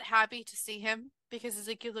not happy to see him because he's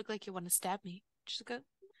like, you look like you want to stab me. She's good.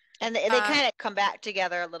 they Uh, kind of come back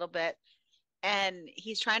together a little bit, and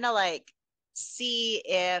he's trying to like see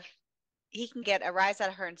if he can get a rise out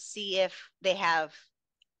of her and see if they have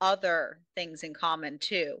other things in common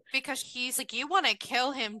too. because he's like, you want to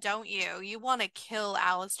kill him, don't you? You want to kill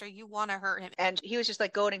Alistair. You want to hurt him. And he was just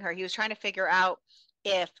like goading her. He was trying to figure out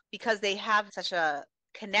if, because they have such a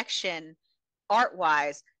connection art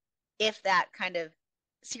wise, if that kind of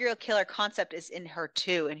serial killer concept is in her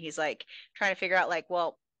too. And he's like trying to figure out, like,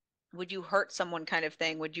 well, would you hurt someone kind of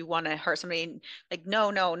thing? Would you want to hurt somebody? And like, no,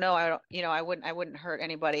 no, no, I don't, I wouldn't hurt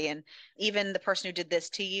anybody. And even the person who did this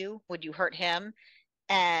to you, would you hurt him?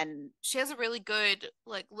 And She has a really good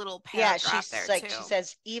like little yeah, paragraph there she too.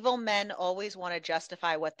 says, evil men always want to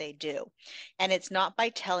justify what they do. And it's not by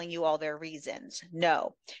telling you all their reasons.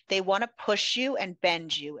 No, they want to push you and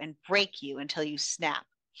bend you and break you until you snap,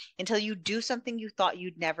 until you do something you thought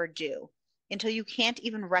you'd never do, until you can't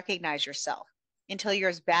even recognize yourself, until you're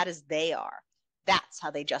as bad as they are. That's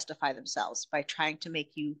how they justify themselves, by trying to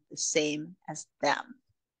make you the same as them.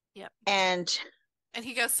 Yep. And And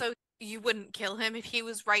he goes, so you wouldn't kill him if he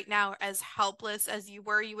was right now as helpless as you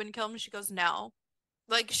were, you wouldn't kill him? She goes, no.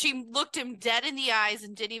 Like she looked him dead in the eyes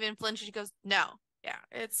and didn't even flinch. She goes, no. Yeah,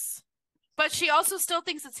 it's but she also still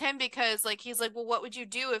thinks it's him because like he's like, well, what would you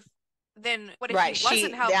do if then what if he right,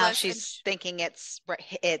 wasn't now helpless? And she's thinking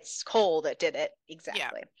it's Cole that did it. yeah,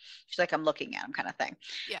 Exactly. She's like, I'm looking at him, kind of thing.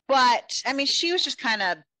 yeah. But I mean, she was just kind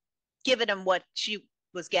of giving him what she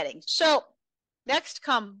was getting. So next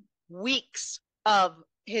come weeks of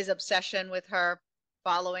his obsession with her,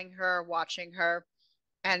 following her, watching her,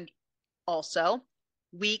 and also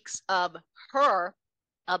weeks of her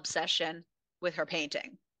obsession with her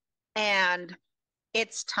painting. And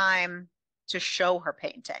it's time to show her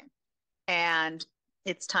painting. And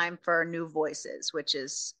it's time for New Voices, which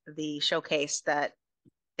is the showcase that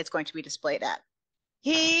it's going to be displayed at.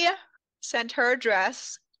 He sent her a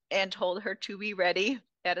dress and told her to be ready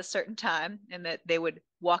at a certain time and that they would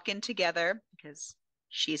walk in together because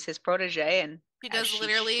she's his protege, and She as does she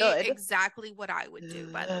literally should. exactly what I would do,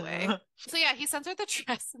 by the way. So yeah, he sends her the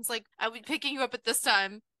dress and it's like, I'll be picking you up at this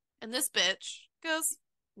time. And this bitch goes,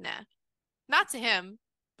 nah, not to him.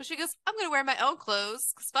 But she goes, I'm gonna wear my own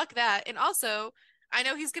clothes, because fuck that. And also, I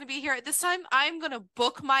know he's gonna be here at this time. I'm gonna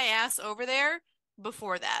book my ass over there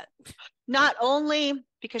before that. Not only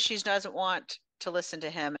because she doesn't want to listen to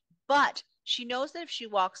him, but she knows that if she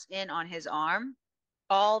walks in on his arm,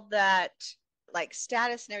 all that like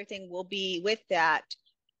status and everything will be with that.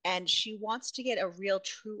 And she wants to get a real,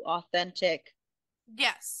 true, authentic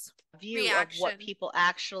Yes. view of what Reaction. people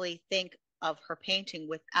actually think of her painting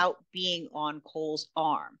without being on Cole's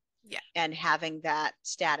arm Yeah. and having that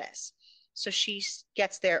status. So she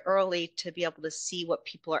gets there early to be able to see what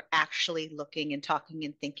people are actually looking and talking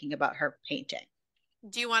and thinking about her painting.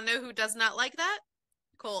 Do you want to know who does not like that?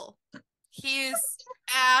 Cole. He is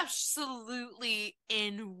absolutely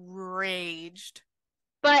enraged.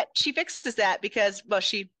 But she fixes that because, well,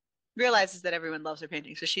 she realizes that everyone loves her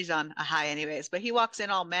painting, so she's on a high anyways. But he walks in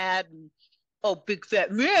all mad and Oh, big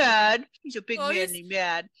fat man. He's a big Oh, manly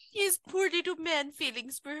man. his poor little man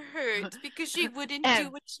feelings were hurt because she wouldn't do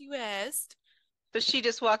And what you asked. so she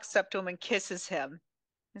just walks up to him and kisses him.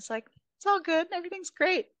 It's like, it's all good. Everything's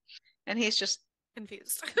great. And he's just,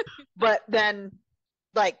 Confused. but then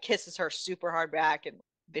like kisses her super hard back and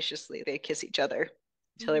viciously they kiss each other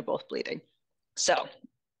until they're Mhm. both bleeding. So,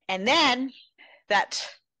 and then that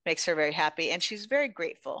makes her very happy. And she's very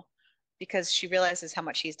grateful because she realizes how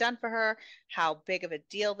much he's done for her, how big of a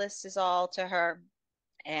deal this is all to her.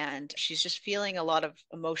 And she's just feeling a lot of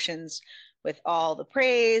emotions with all the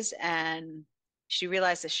praise. And she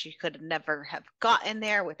realizes she could never have gotten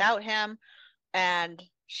there without him. And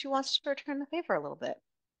she wants to return the favor a little bit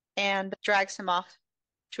and drags him off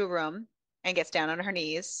to a room and gets down on her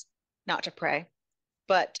knees, not to pray,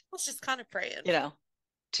 but, Well, she's kind of praying. you know,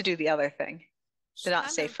 to do the other thing, the She's not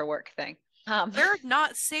kind safe of. for work thing. Um, They're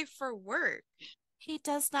not safe for work. I She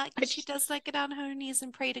just, does not get on her knees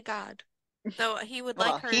and pray to God. Though he would like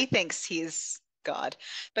well, her. he thinks he's God,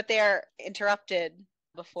 but they're interrupted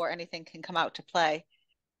before anything can come out to play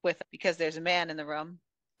with because there's a man in the room.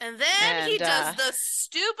 And then he And does the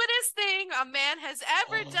stupidest thing a man has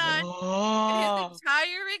ever done in his oh,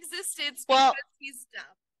 entire existence because well, he's dumb.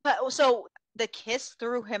 but so the kiss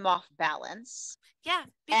threw him off balance, Yeah,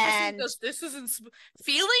 because he and goes, "This isn't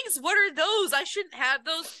feelings. What are those? I shouldn't have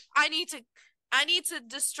those. I need to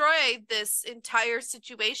destroy this entire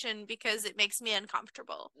situation because it makes me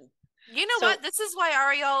uncomfortable." You know so what? This is why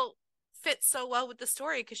Ariel fits so well with the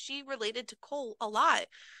story because she related to Cole a lot.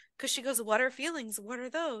 Because she goes, "What are feelings? What are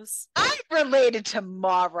those?" I related to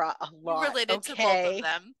Mara a You lot. related to both of Okay,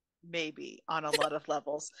 them. maybe on a lot of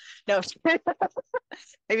levels. No,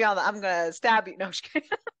 maybe I'm gonna stab you. No,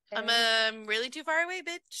 I'm okay. really too far away,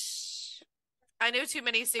 bitch. I know too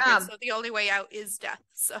many secrets, Um, so the only way out is death.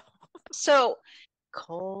 So so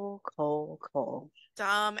Cole.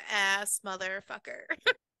 dumb ass motherfucker.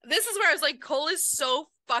 This is where I was like, Cole is so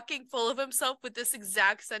fucking full of himself with this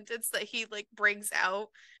exact sentence that he like brings out.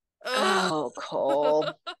 Ugh. Oh, Cole.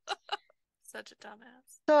 Such a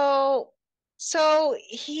dumbass. So, so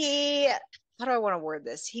he, how do I want to word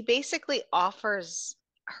this? He basically offers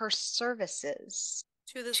her services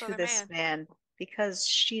To this to other this man. man because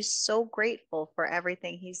she's so grateful for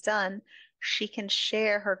everything he's done. She can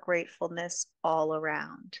share her gratefulness all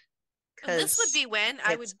around And this would because be when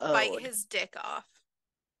I it's would bite owed. his dick off.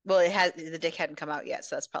 Well, it has the dick hadn't come out yet,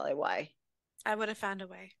 so that's probably why. I would have found a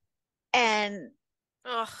way. And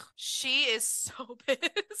Ugh, she is so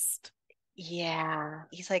pissed. yeah,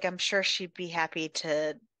 he's like, I'm sure she'd be happy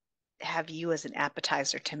to have you as an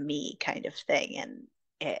appetizer to me, kind of thing.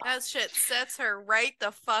 And That shit sets her right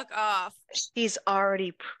the fuck off. she's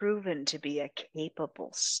already proven to be a capable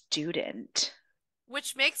student.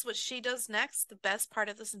 Which makes what she does next the best part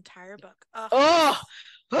of this entire book. Ugh. Oh,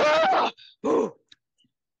 oh, ooh,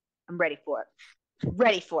 I'm ready for it.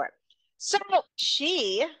 Ready for it. So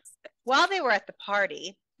she, while they were at the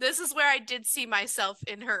party, This is where I did see myself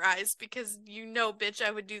in her eyes because you know, bitch,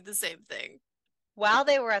 I would do the same thing. while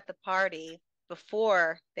they were at the party,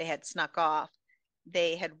 before they had snuck off,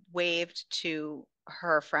 they had waved to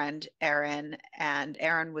her friend Erin, and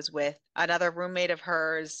Erin was with another roommate of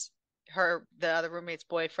hers, the other roommate's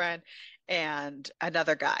boyfriend, and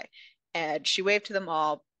another guy. And she waved to them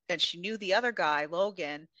all, and she knew the other guy,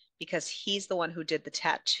 Logan, because he's the one who did the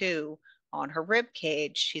tattoo on her rib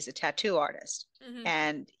cage. He's a tattoo artist. Mm-hmm.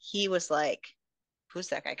 And he was like, who's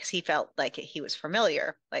that guy? Because he felt like he was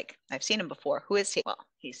familiar. Like, I've seen him before. Who is he? Well,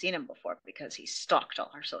 he's seen him before because he stalked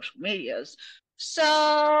all her social medias.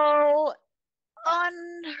 So, on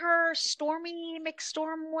her stormy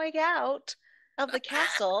McStorm way out of the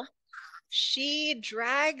castle, she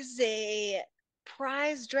drags a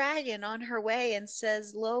prize dragon on her way and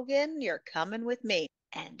says, Logan, you're coming with me.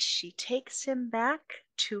 And she takes him back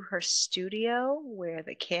to her studio where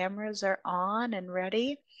the cameras are on and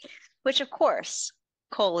ready, which, of course,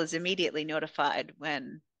 Cole is immediately notified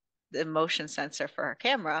when the motion sensor for her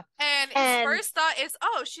camera. And his And first thought is,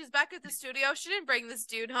 oh, she's back at the studio. She didn't bring this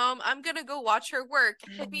dude home. I'm gonna go watch her work.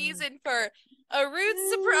 And he's in for a rude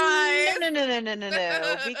surprise.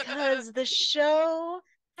 no, because the show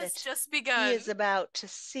Has that just he is begun. about to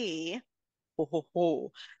see, ho, ho,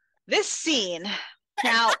 ho, this scene.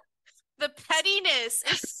 Now, The pettiness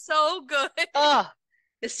is so good. oh,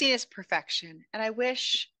 this scene is perfection. And I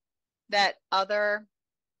wish that other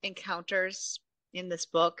encounters in this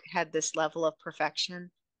book had this level of perfection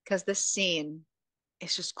because this scene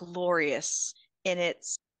is just glorious in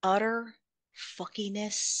its utter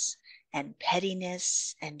fuckiness and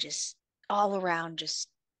pettiness and just all around just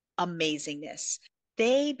amazingness.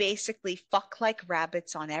 They basically fuck like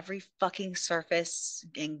rabbits on every fucking surface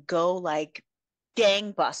and go like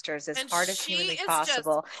gangbusters as And hard as she humanly is just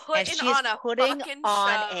possible. And putting she is on a putting fucking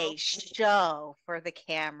on show. a show for the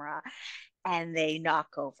camera. And they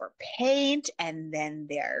knock over paint and then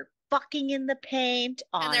they're fucking in the paint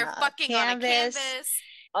And on they're a fucking on a canvas. canvas.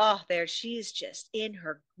 Oh, there she's just in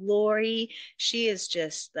her glory. She is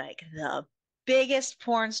just like the biggest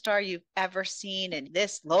porn star you've ever seen. And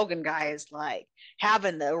this Logan guy is like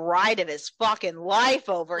having the ride of his fucking life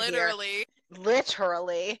over here, Literally.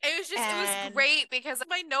 literally. It was And great because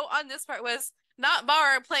my note on this part was not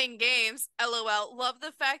Mara playing games, lol. Love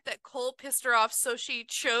the fact that Cole pissed her off, so she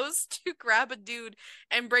chose to grab a dude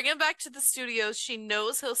and bring him back to the studios she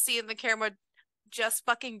knows he'll see in the camera. Just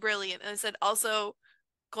fucking brilliant. And I said, also,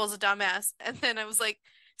 Cole's a dumbass. And then I was like,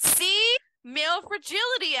 see? Male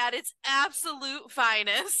fragility at its absolute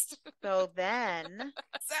finest. so then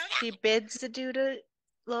So she bids adieu to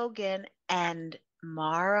Logan, and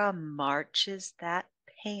Mara marches that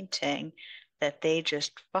painting that they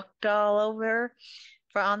just fucked all over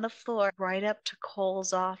on the floor right up to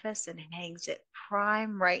Cole's office and hangs it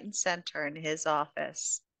prime right and center in his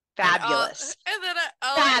office. and Fabulous. then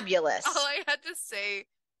all Fabulous. I had to say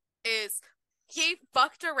is he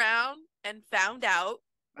fucked around and found out.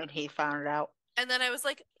 And he found it out. And then I was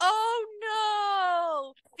like, oh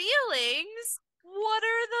no, feelings? What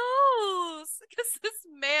are those? Because this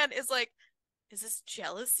man is like, is this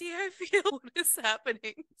jealousy I feel? What is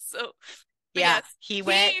happening? So, but Yeah, yes, he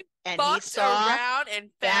went he and he fucked saw around and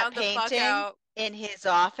that found the fuck painting out. in his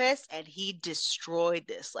office and he destroyed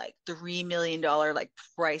this like $3 million like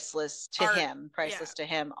Art. Yeah. priceless to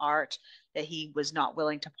him art that he was not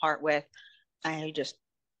willing to part with. I just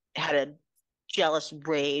had a jealous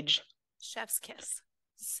rage. Chef's kiss.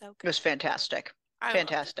 So It was good. fantastic. I loved it.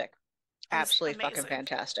 Fantastic. It was Absolutely fucking amazing.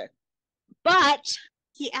 fantastic. But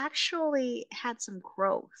he actually had some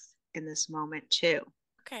growth in this moment too,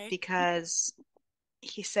 Okay. because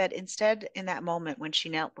he said, instead, in that moment when she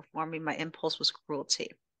knelt before me, my impulse was cruelty.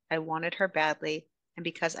 I wanted her badly, and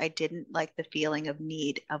because I didn't like the feeling of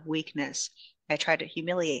need, of weakness, I tried to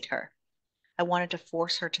humiliate her. I wanted to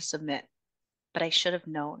force her to submit, but I should have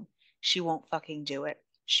known. She won't fucking do it.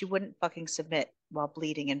 She wouldn't fucking submit while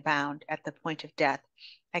bleeding and bound at the point of death.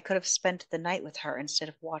 I could have spent the night with her instead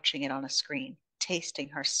of watching it on a screen, tasting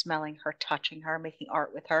her, smelling her, touching her, making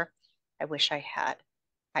art with her. I wish I had.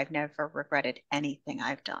 I've never regretted anything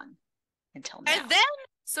I've done until And now. then,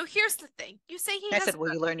 so here's the thing. You say I said,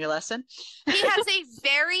 will you learn your lesson? he has a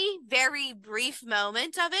very, very brief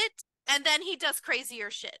moment of it, and then he does crazier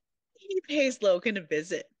shit. He pays Logan a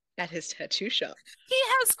visit at his tattoo shop. He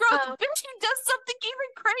has growth. Um, Bitch, he does something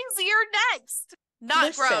even crazier next.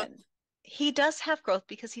 Not growth. Listen, he does have growth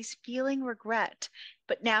because he's feeling regret,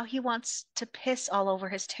 but now he wants to piss all over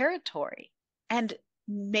his territory and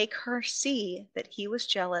make her see that he was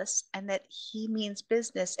jealous and that he means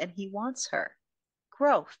business and he wants her.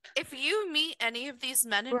 Growth, If you meet any of these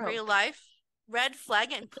men in real growth. life, red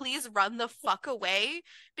flag and please run the fuck away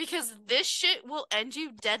because this shit will end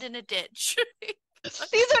you dead in a ditch.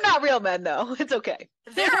 These are not real men, though. It's okay.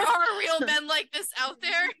 There are real men like this out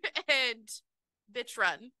there, and bitch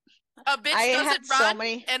run. A I bitch had doesn't so run,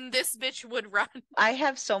 many. and this bitch would run. I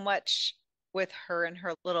have so much with her and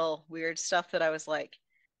her little weird stuff that I was like,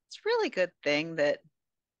 it's a really good thing that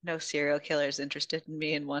no serial killer is interested in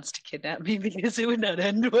me and wants to kidnap me because it would not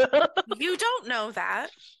end well. You don't know that.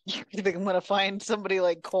 You think I'm gonna find somebody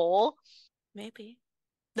like Cole? Maybe.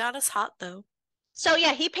 Not as hot, though. So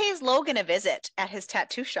yeah, he pays Logan a visit at his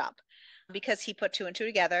tattoo shop because he put two and two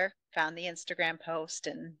together, found the Instagram post,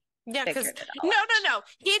 and Yeah, because figured it no, all out. no, no.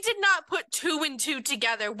 He did not put two and two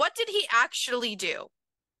together. What did he actually do?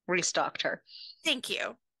 Restocked her. Thank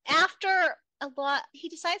you. After a lot, he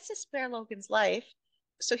decides to spare Logan's life.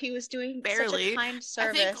 So he was doing such a Barely. kind I think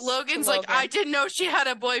service to Logan's like, I Logan. didn't know she had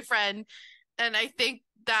a boyfriend. And I think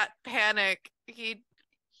that panic,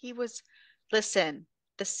 He was, listen,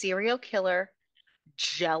 the serial killer,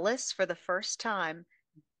 jealous for the first time,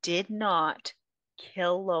 did not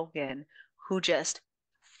kill Logan, who just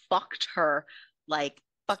fucked her like she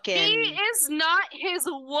fucking is not his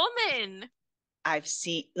woman. I've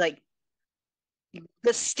seen. Like,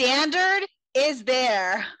 the standard is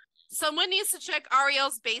there. Someone needs to check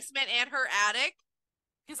Ariel's basement and her attic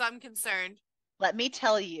because I'm concerned. Let me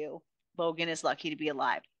tell you, Logan is lucky to be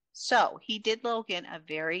alive. So he did Logan a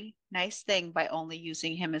very nice thing by only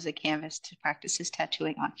using him as a canvas to practice his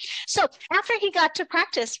tattooing on. So after he got to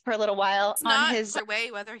practice for a little while It's on not his, I clear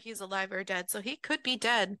way whether he's alive or dead, so he could be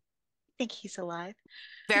dead. think he's alive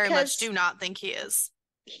Very much because do not think he is.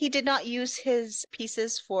 he did not use his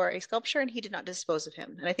pieces for a sculpture and he did not dispose of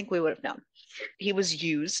him. And I think we would have known. He was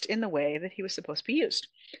used in the way that he was supposed to be used.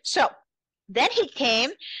 So then he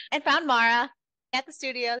came and found Mara at the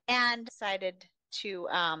studio and decided to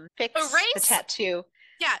fix the Erase? tattoo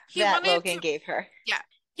Yeah, he that wanted Logan to. gave her. Yeah,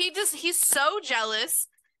 he's so jealous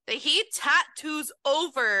that he tattoos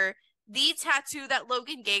over the tattoo that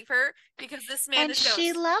Logan gave her because this man And is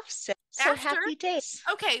she jealous. loves it. So After, happy days.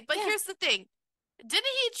 okay, but Yeah. here's the thing. Didn't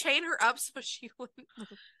he chain her up so she wouldn't move?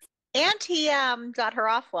 And he got her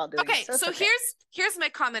off while doing it, Okay, so it's so okay. here's my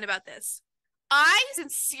comment about this. I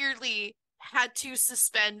sincerely had to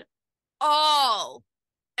suspend all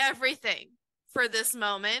everything for this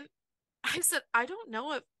moment. I said, I don't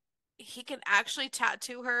know if he can actually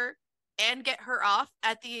tattoo her and get her off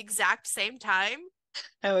at the exact same time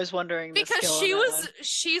I was wondering the because skill on that one.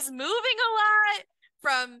 she's moving a lot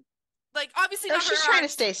from like obviously Oh, not she's her trying to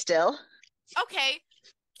arms. stay still. Okay,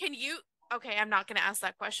 can you okay, I'm not going to ask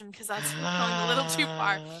that question because that's going a little too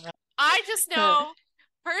far. I just know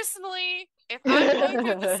personally, if I'm going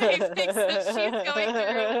through the same things that she's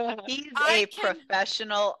going through, He's I a can.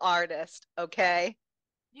 professional artist, okay?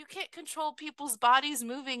 You can't control people's bodies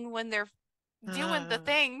moving when they're doing the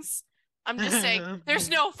things. I'm just saying, there's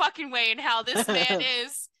no fucking way in hell this man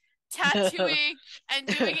is tattooing and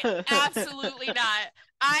doing it. Absolutely not.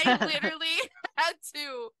 I literally had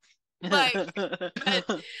to, like,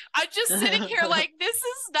 but I'm just sitting here like, this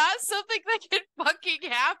is not something that can fucking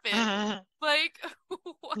happen. Like,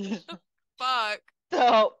 what the fuck?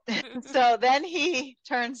 So, so then he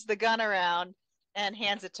turns the gun around and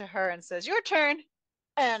hands it to her and says, "Your turn."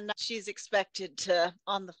 And she's expected to,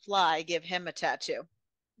 on the fly, give him a tattoo.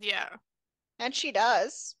 Yeah. And she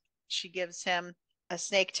does. She gives him a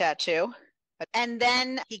snake tattoo. And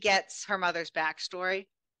then he gets her mother's backstory.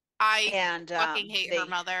 I And fucking hate her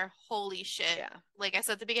mother. Holy shit. yeah. Like I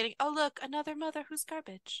said at the beginning, oh, look, another mother who's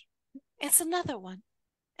garbage. It's another one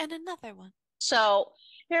and another one. So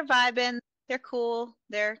they're vibing. They're cool.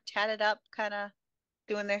 They're tatted up, kind of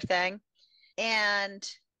doing their thing. And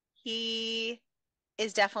he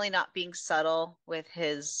is definitely not being subtle with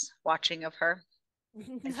his watching of her.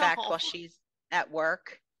 In fact, No. while she's at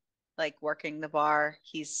work, like working the bar,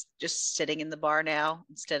 he's just sitting in the bar now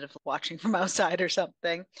instead of watching from outside or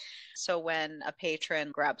something. So when a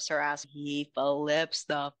patron grabs her ass, he flips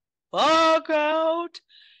the fuck out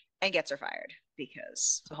and gets her fired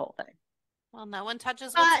because the whole thing. Well, no one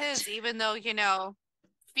touches what's But his, even though,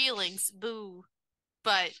 feelings, boo.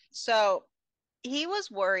 But so he was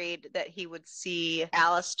worried that he would see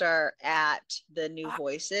Alistair at the New uh,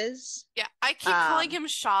 Voices. yeah, I keep calling him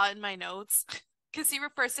Shaw in my notes because he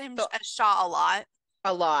refers to him So as Shaw a lot.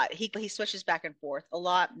 a lot. He switches back and forth a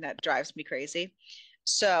lot, and that drives me crazy.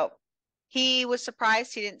 So he was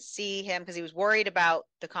surprised he didn't see him because he was worried about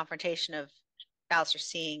the confrontation of Alistair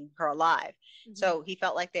seeing her alive. Mm-hmm. So he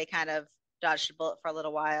felt like they kind of dodged a bullet for a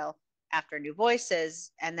little while after New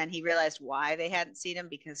Voices, and then he realized why they hadn't seen him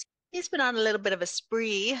because he's been on a little bit of a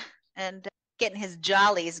spree and getting his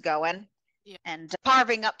jollies going Yeah, and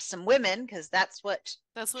carving up some women because that's what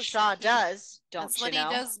that's what Shaw does, that's don't you what he know?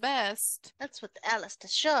 does best. That's what the Alistair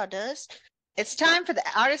Shaw does. It's time for the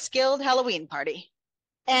Artists Guild Halloween party.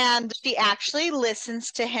 And she actually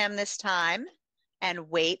listens to him this time and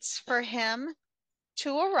waits for him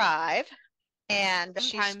to arrive. And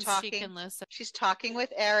Sometimes she can listen. she's talking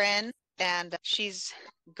with Erin, and she's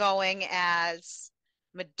going as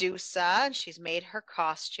Medusa, and she's made her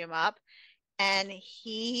costume up. And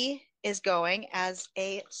he is going as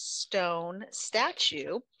a stone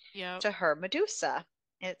statue Yep, to her Medusa.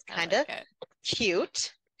 And it's I kind like of it.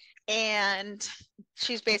 cute. And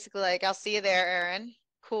she's basically like, "I'll see you there, Erin.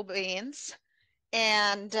 Cool beans."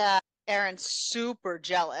 And Erin's super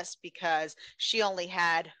jealous because she only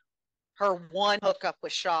had her one hookup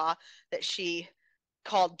with Shaw that she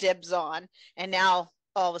called dibs on. And now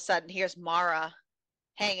all of a sudden, here's Mara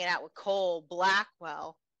hanging out with Cole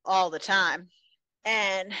Blackwell all the time.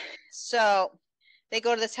 And so they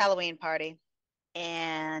go to this Halloween party.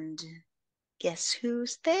 And guess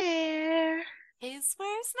who's there? His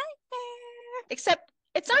worst nightmare. Except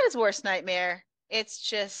it's not his worst nightmare. It's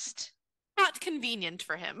just Not convenient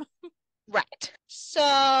for him. right.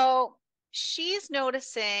 So she's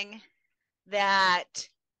noticing that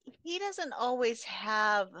he doesn't always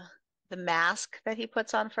have the mask that he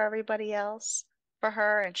puts on for everybody else for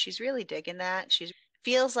her. And she's really digging that. She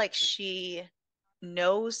feels like she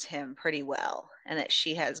knows him pretty well and that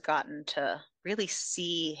she has gotten to really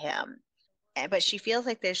see him. But she feels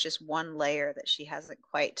like there's just one layer that she hasn't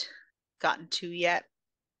quite gotten to yet.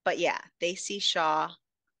 But yeah, they see Shaw.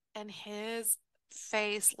 And his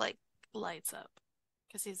face like lights up.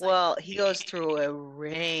 Because he's like, Well, he goes through a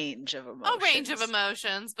range of a range of emotions.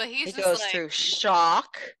 emotions, but He he's just goes like, through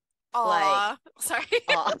shock, like aw, sorry.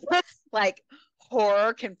 uh, like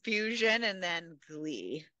horror, confusion, and then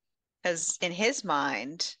glee. Because in his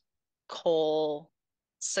mind, Cole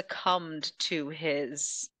succumbed to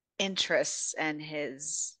his interests and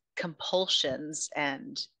his compulsions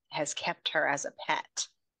and has kept her as a pet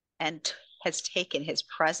and has taken his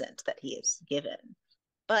present that he has given.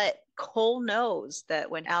 But Cole knows that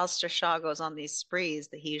when Alistair Shaw goes on these sprees,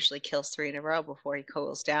 that he usually kills three in a row before he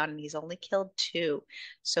cools down, and he's only killed two.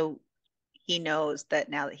 So he knows that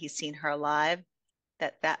now that he's seen her alive,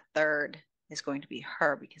 that third is going to be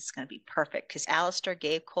her because it's going to be perfect. Because Alistair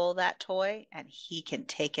gave Cole that toy, and he can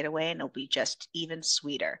take it away, and it'll be just even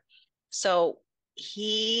sweeter. So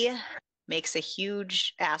he makes a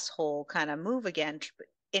huge asshole kind of move again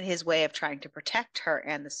in his way of trying to protect her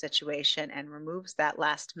and the situation and removes that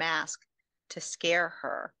last mask to scare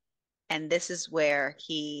her. And this is where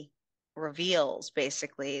he reveals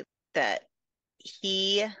basically that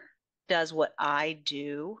he does what I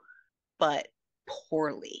do, but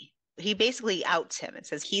poorly. He basically outs him and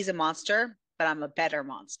says he's a monster, but I'm a better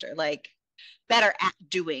monster, like better at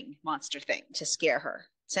doing monster thing to scare her.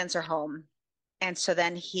 Sends her home. And so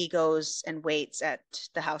then he goes and waits at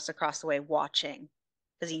the house across the way watching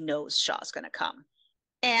because he knows Shaw's going to come.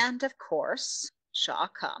 And of course, Shaw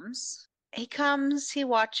comes. He comes, he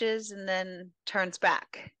watches, and then turns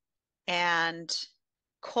back. And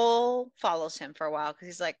Cole follows him for a while because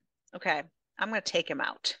he's like, okay, I'm going to take him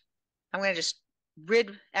out. I'm going to just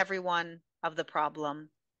rid everyone of the problem.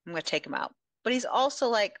 I'm going to take him out. But he's also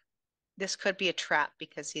like, this could be a trap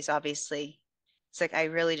because he's obviously, it's like, I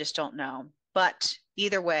really just don't know. But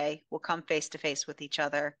either way, we'll come face to face with each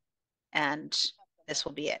other and this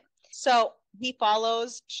will be it. So he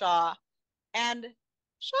follows Shaw, and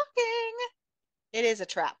shocking, it is a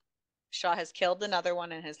trap. Shaw has killed another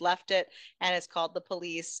one and has left it and has called the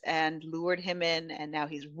police and lured him in. And now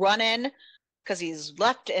he's running because he's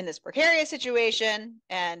left in this precarious situation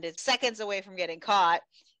and is seconds away from getting caught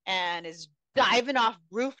and is diving off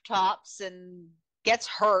rooftops and gets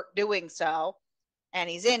hurt doing so. And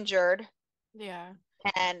he's injured. Yeah.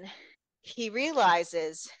 And he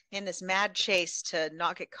realizes in this mad chase to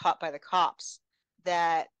not get caught by the cops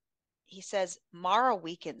that he says, Mara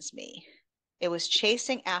weakens me. It was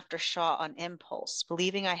chasing after Shaw on impulse,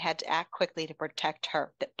 believing I had to act quickly to protect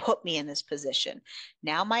her, that put me in this position.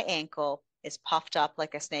 Now my ankle is puffed up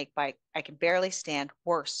like a snake bite. I can barely stand.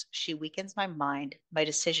 Worse, she weakens my mind, my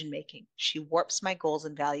decision making. She warps my goals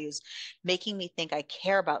and values, making me think I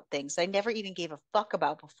care about things I never even gave a fuck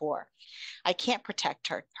about before. I can't protect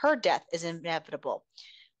her. Her death is inevitable,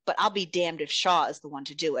 but I'll be damned if Shaw is the one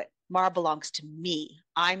to do it. Mara belongs to me.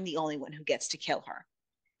 I'm the only one who gets to kill her.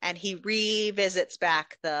 And he revisits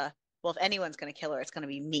back well, if anyone's going to kill her, it's going to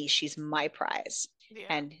be me. She's my prize. Yeah.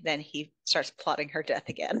 And then he starts plotting her death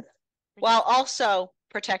again while also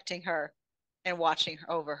protecting her and watching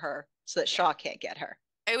over her so that Shaw can't get her.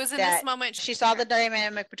 It was in That this moment she saw the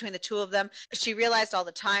dynamic between the two of them. She realized all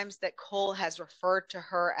the times that Cole has referred to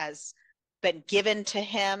her as been given to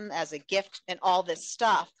him as a gift and all this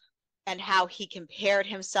stuff, and how he compared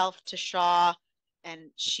himself to Shaw. And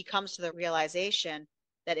she comes to the realization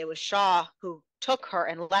that it was Shaw who took her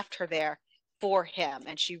and left her there for him.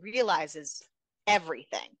 And she realizes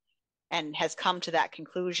everything and has come to that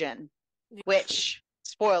conclusion, which,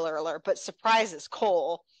 spoiler alert, but surprises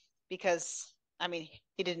Cole because, I mean,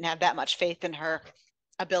 he didn't have that much faith in her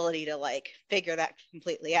ability to like figure that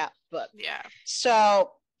completely out. But yeah.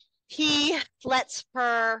 So he lets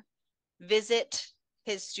her visit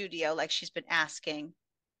his studio like she's been asking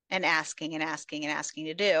and asking and asking and asking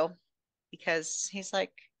to do because he's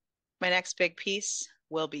like, my next big piece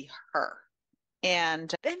will be her.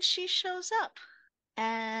 And then she shows up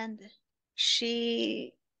and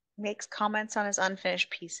she makes comments on his unfinished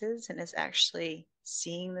pieces and is actually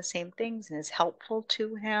seeing the same things and is helpful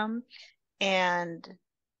to him. And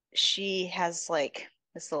she has like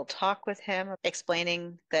this little talk with him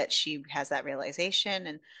explaining that she has that realization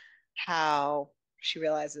and how she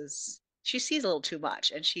realizes she sees a little too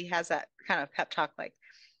much. And she has that kind of pep talk like,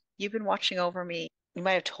 you've been watching over me. You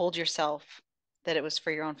might have told yourself that it was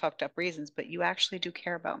for your own fucked up reasons, but you actually do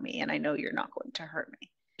care about me. And I know you're not going to hurt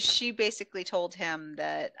me. She basically told him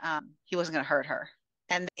that he wasn't going to hurt her.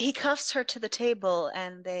 And he cuffs her to the table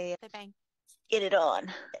and they bang. Get it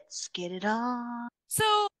on. Let's get it on.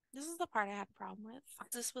 So this is the part I have a problem with.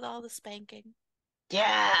 This with all the spanking.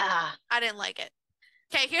 Yeah. I didn't like it.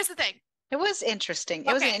 Okay, here's the thing. It was interesting.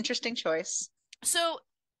 It was an interesting choice. So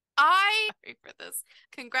sorry for this.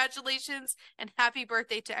 Congratulations and happy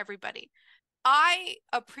birthday to everybody. I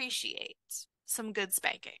appreciate some good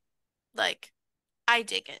spanking. Like, I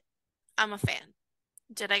dig it. I'm a fan.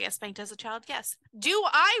 Did I get spanked as a child? Yes. Do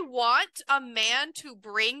I want a man to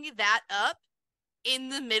bring that up in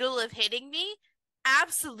the middle of hitting me?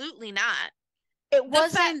 Absolutely not. It The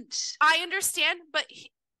fact wasn't. I understand, but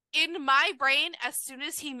in my brain, as soon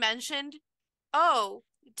as he mentioned, oh,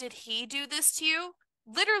 did he do this to you?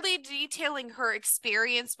 Literally detailing her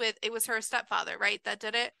experience with it was her stepfather, right? That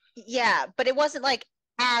did it. Yeah, but it wasn't like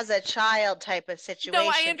as a child type of No, I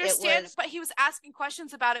situation. It understand, was, but he was asking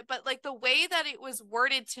questions about it, but like the way that it was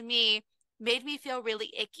worded to me made me feel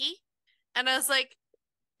really icky. And I was like,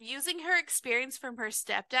 using her experience from her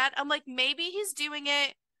stepdad, I'm like, maybe he's doing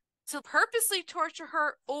it to purposely torture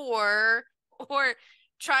her or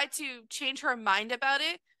try to change her mind about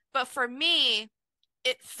it. But for me,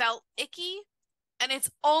 it felt icky. And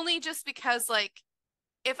it's only just because, like,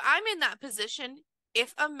 if I'm in that position,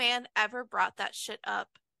 if a man ever brought that shit up,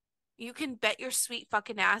 you can bet your sweet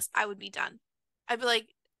fucking ass I would be done. I'd be like,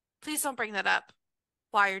 please don't bring that up.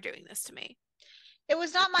 Why you're doing this to me? it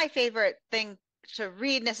was not my favorite thing to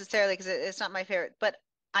read necessarily because it's not my favorite, but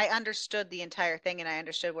I understood the entire thing and I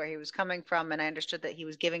understood where he was coming from and I understood that he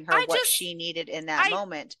was giving her I what just she needed in that I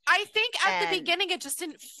moment. I think at the And beginning it just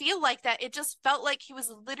didn't feel like that. It just felt like he was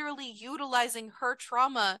literally utilizing her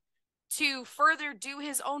trauma to further do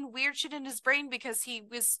his own weird shit in his brain because he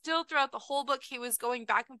was still throughout the whole book he was going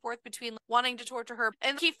back and forth between wanting to torture her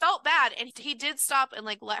and he felt bad and he did stop and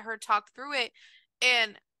like let her talk through it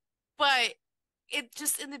and but it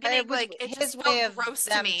just in the it beginning was like it his just way felt of gross to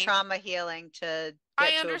them me. trauma healing to I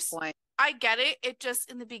get to a understand. point. I get it. It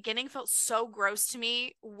just in the beginning felt so gross to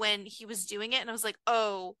me when he was doing it, and I was like,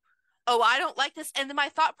 oh, I don't like this. And then my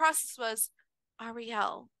thought process was,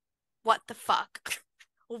 Ariel, what the fuck?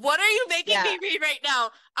 What are you making Yeah, me read right now?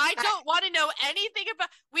 I I don't want to know anything about.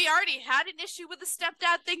 We already had an issue with the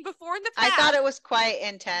stepdad thing before in the I thought past. it was quite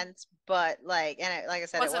intense, but like, and like I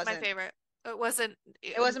said, Wasn't my favorite. It wasn't.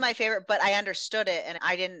 it wasn't my favorite, but I understood it and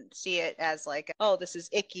I didn't see it as like, oh, this is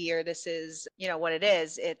icky or this is, what it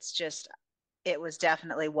is. It's just, it was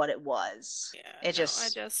definitely what it was. Yeah, It no,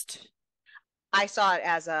 just, I I saw it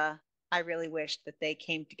as I really wished that they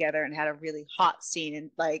came together and had a really hot scene and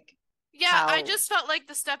like yeah, I how just felt like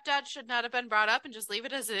the stepdad should not have been brought up and just leave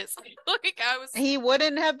it as it is. Like I was, he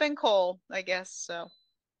wouldn't have been Cole, I guess. So,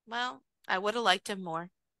 well, I would have liked him more.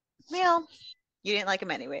 well, you didn't like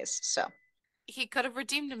him anyways. So, He could have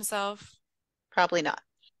redeemed himself. probably not.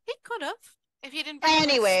 He could have if he didn't bring up his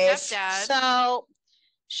Anyways, stepdad. so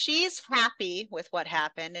she's happy with what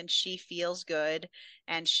happened and she feels good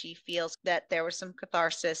and she feels that there was some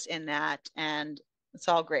catharsis in that and it's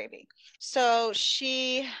all gravy. So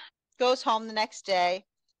she goes home the next day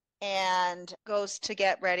and goes to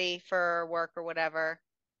get ready for work or whatever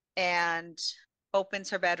and opens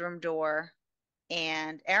her bedroom door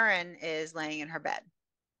and Erin is laying in her bed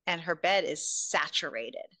and her bed is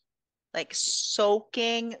saturated, like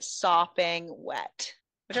soaking, sopping wet,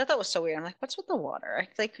 which I thought was so weird. I'm like, what's with the water? I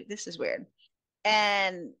like this is weird.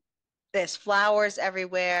 And there's flowers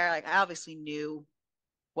everywhere. Like I obviously knew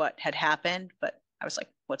what had happened, but I was like,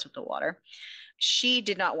 what's with the water? She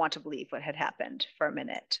did not want to believe what had happened for a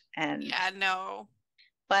minute. And Yeah, no.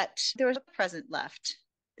 but there was a present left.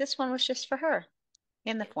 This one was just for her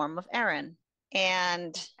in the Yeah. form of Erin.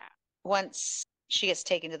 And once she gets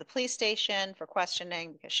taken to the police station for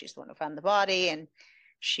questioning because she's the one who found the body and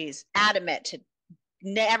she's adamant to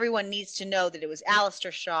everyone needs to know that it was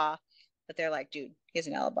Alistair Shaw, but they're like, dude, he has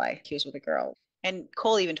an alibi, he was with a girl. And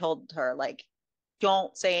Cole even told her like,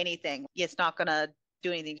 don't say anything, it's not gonna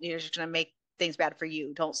do anything, you're just gonna make things bad for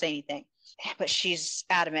you, don't say anything. But she's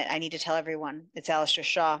adamant, I need to tell everyone it's Alistair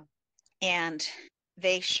Shaw. And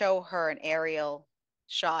they show her an aerial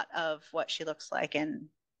shot of what she looks like and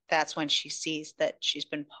that's when she sees that she's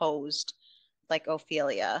been posed like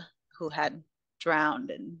Ophelia, who had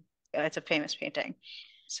drowned, and it's a famous painting.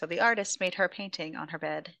 So the artist made her painting on her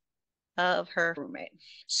bed of her roommate.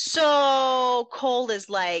 So Cole is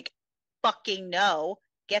like, fucking no,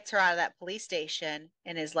 gets her out of that police station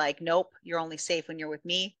and is like, nope, you're only safe when you're with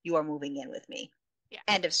me. You are moving in with me. Yeah.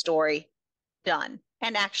 End of story. Done.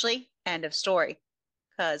 And actually, end of story.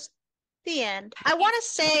 Because the end. I want to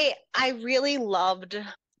say I really loved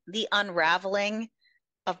the unraveling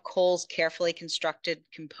of Cole's carefully constructed,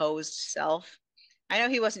 composed self. I know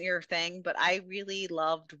he wasn't your thing, but I really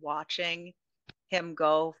loved watching him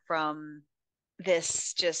go from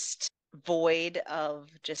this just void of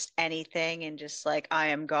just anything and just like, I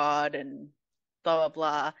am God and blah, blah,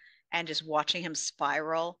 blah, and just watching him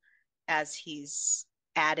spiral as he's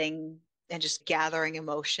adding and just gathering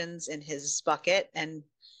emotions in his bucket. And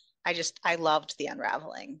I loved the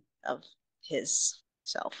unraveling of his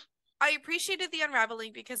self. I appreciated the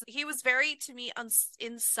unraveling because he was very, to me,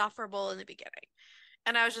 insufferable in the beginning.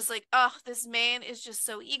 And I was just like, oh, this man is just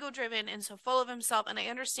so ego driven and so full of himself. And I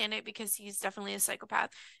understand it because he's definitely a psychopath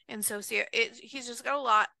and he's just got a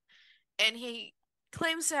lot. And he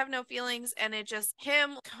claims to have no feelings. And it just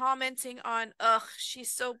him commenting on, ugh, she's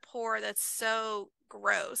so poor. That's so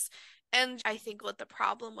gross. And I think what the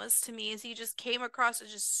problem was to me is he just came across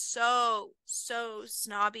as just so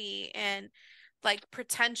snobby and like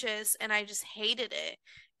pretentious. And I just hated it.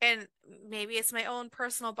 And maybe it's my own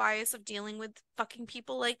personal bias of dealing with fucking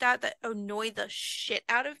people like that annoy the shit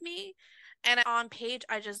out of me. And on page,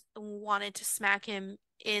 I just wanted to smack him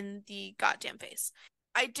in the goddamn face.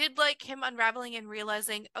 I did like him unraveling and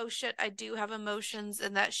realizing, oh shit, I do have emotions,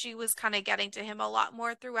 and that she was kind of getting to him a lot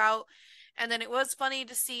more throughout. And then it was funny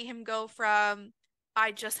to see him go from,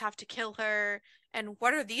 I just have to kill her, and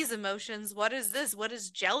what are these emotions? What is this? What is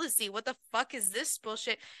jealousy? What the fuck is this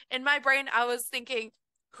bullshit? In my brain, I was thinking,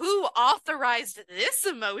 who authorized this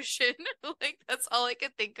emotion? Like, that's all I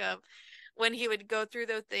could think of when he would go through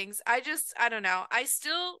those things. I don't know. I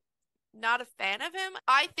still not a fan of him.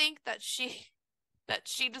 I think that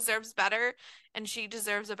she deserves better and she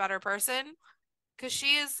deserves a better person because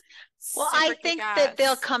she is Well, I super think that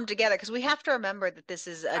they'll kick-ass. come together because we have to remember that this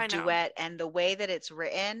is a I know. duet, and the way that it's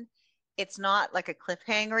written, it's not like a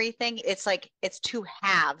cliffhangery thing. It's like it's two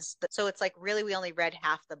halves. So it's like really we only read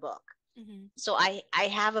half the book. Hmm. So I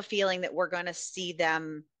have a feeling that we're going to see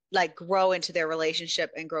them like grow into their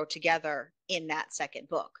relationship and grow together in that second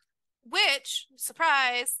book. Which,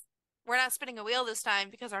 surprise, we're not spinning a wheel this time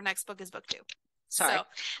because our next book is book two. Sorry. So,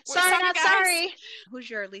 we're Sorry, sorry, not guys. sorry. Who's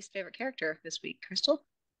your least favorite character this week, Crystal?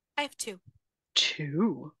 I have two.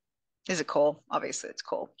 Two. Is it Cole? Obviously, it's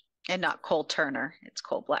Cole. And not Cole Turner. It's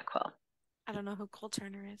Cole Blackwell. I don't know who Cole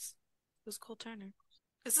Turner is. Who's Cole Turner?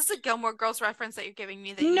 Is this a Gilmore Girls reference that you're giving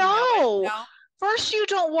me that you know I don't No! know? First, you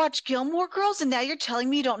don't watch Gilmore Girls, and now you're telling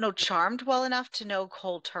me you don't know Charmed well enough to know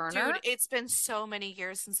Cole Dude, Turner? it's been so many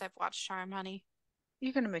years since I've watched Charm, honey.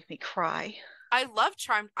 You're going to make me cry. I love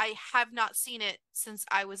Charmed. I have not seen it since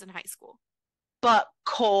I was in high school. But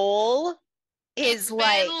Cole It's is been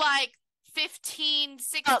like like 15, But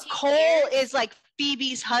 16 Cole years. is like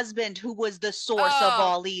Phoebe's husband, who was the source of Oh,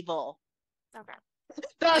 all evil. okay.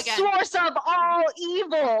 The Again, source of all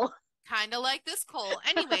evil. kind of like this Cole.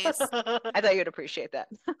 Anyways, I thought you'd appreciate that.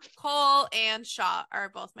 Cole and Shaw are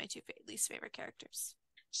both my two least favorite characters.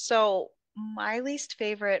 So, my least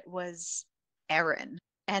favorite was Erin.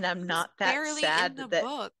 And She was barely in the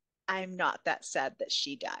book. I'm not that sad that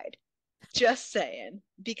she died. Just saying,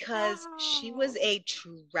 because she was No. a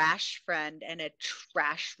trash friend and a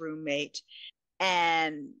trash roommate.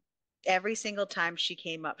 And every single time she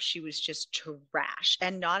came up, she was just trash,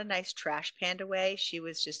 and not a nice trash panda way. She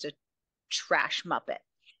was just a trash Muppet.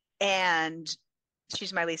 And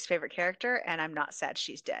she's my least favorite character, and I'm not sad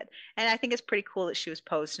she's dead. And I think it's pretty cool that she was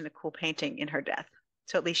posed in a cool painting in her death.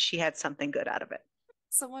 So at least she had something good out of it.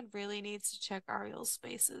 Someone really needs to check Ariel's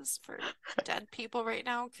spaces for dead people right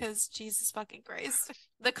now because Jesus fucking Christ.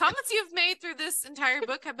 The comments you've made through this entire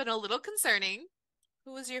book have been a little concerning.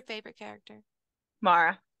 Who was your favorite character?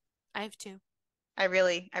 Mara. I have two. I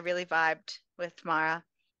really vibed with Mara.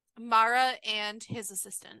 Mara and his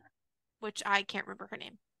assistant, which I can't remember her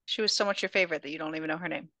name. She was so much your favorite that you don't even know her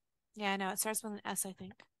name. Yeah, I know. It starts with an S, I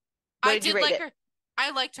think. What I did you did rate like it? her.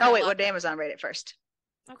 I liked her Oh a wait, lot. what did Amazon rate it first?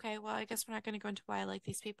 Okay, well, I guess we're not going to go into why I like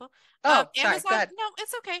these people. Oh, sorry, go Amazon, ahead. no,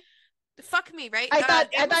 it's okay. Fuck me, right? I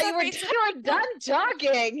thought Amazon you were rates it. you were No, done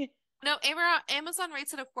talking. no, Amazon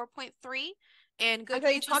rates it a 4.3, and I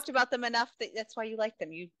thought you Goodreads is talked about them enough that that's why you like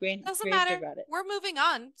them. You doesn't raved matter. about it. We're moving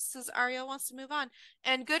on, says Ariel wants to move on.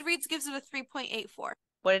 And Goodreads gives it a 3.84.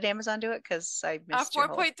 What did Amazon do it? Because I missed your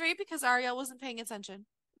whole. 4.3 because Ariel wasn't paying attention.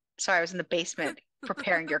 Sorry, I was in the basement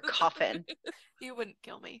preparing your coffin. You wouldn't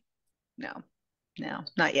kill me. No, no,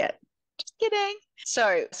 not yet. Just kidding.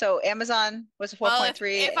 Sorry. So Amazon was a Well,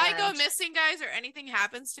 4.3 if I go and missing, guys, or anything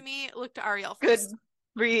happens to me, look to Ariel first.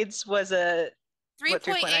 Goodreads was a what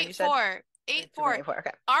 3.9 you said? 3.84. 84. 3.84.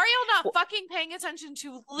 Okay. Ariel not fucking paying attention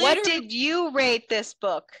to What literally. did you rate this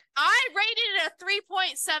book? I rated it a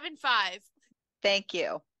 3.75. Thank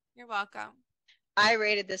you. You're welcome. I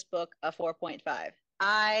rated this book a 4.5.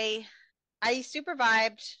 I super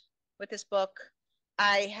vibed with this book.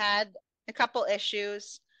 I had a couple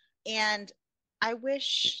issues, and I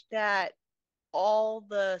wish that all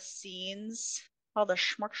the scenes, all the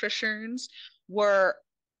schmuck were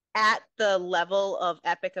at the level of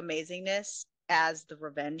epic amazingness as the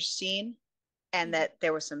revenge scene, and Mhm. that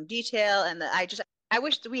there was some detail, and that I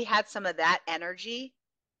wish that we had some of that energy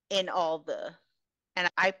in all the,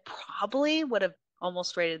 and I probably would have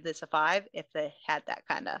almost rated this a 5 if they had that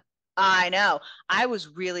kind of. I know. I was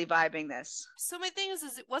really vibing this. So my thing is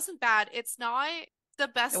it wasn't bad. It's not the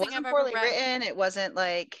It best thing I've wasn't ever poorly read. written. It wasn't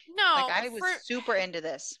like No, I was super into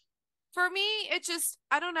this. for me, it just,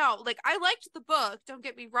 I don't know. Like, I liked the book, don't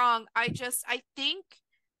get me wrong. I think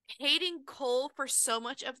hating Cole for so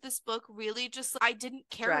much of this book really just, I didn't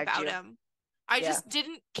care Dragged about you. him. I Yeah. just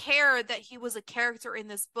didn't care that he was a character in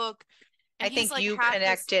this book. And I he's think like you half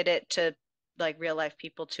this. connected it to like real life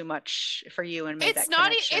people too much for you and made It's that not,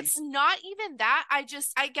 connection. it's not even that. I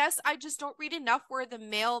guess I just don't read enough where the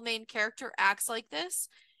male main character acts like this.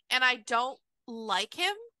 And I don't like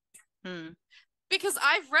him. Hmm. Because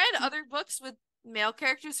I've read other books with male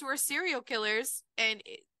characters who are serial killers and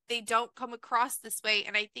they don't come across this way.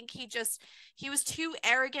 And I think he was too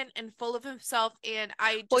arrogant and full of himself. And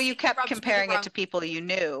I Well, just you think he kept rubbed me the comparing it wrong. to people you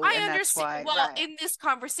knew, I and that's understand. why, Well, right, in this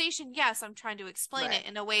conversation, yes, I'm trying to explain right. it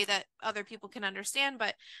in a way that other people can understand,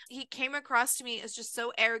 but he came across to me as just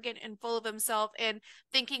so arrogant and full of himself and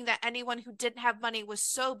thinking that anyone who didn't have money was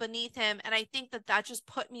so beneath him. And I think that that just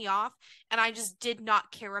put me off. And I just did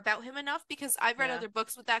not care about him enough because I've read Yeah, other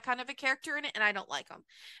books with that kind of a character in it and I don't like him.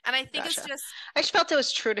 And I think it's gotcha. just, I just felt it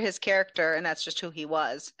was true to his character, and that's just who he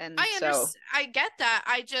was. And I so, understand. I get that.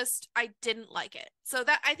 I didn't like it. So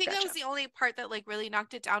that I think that was gotcha. the only part that like really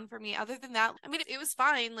knocked it down for me. Other than that, I mean, it was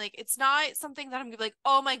fine. Like it's not something that I'm gonna be like,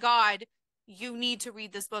 oh my God, you need to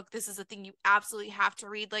read this book. This is a thing you absolutely have to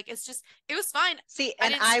read. Like it's just, it was fine. See, I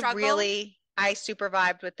and didn't struggle. I super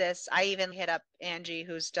vibed with this. I even hit up Angie,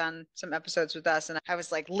 who's done some episodes with us, and I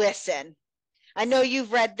was like, listen, I know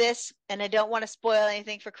you've read this, and I don't want to spoil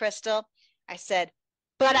anything for Crystal. I said,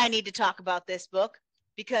 but I need to talk about this book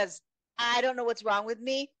because I don't know what's wrong with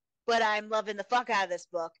me, but I'm loving the fuck out of this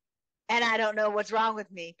book. And I don't know what's wrong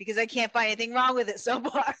with me because I can't find anything wrong with it so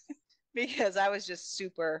far because I was just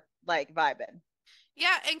super like vibing.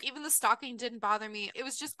 Yeah, and even the stalking didn't bother me. It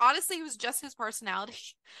was just honestly, it was just his personality,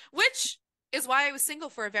 which is why I was single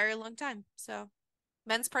for a very long time. So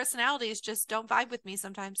men's personalities just don't vibe with me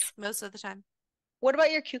sometimes, most of the time. What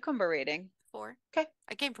about your cucumber rating? 4. Okay.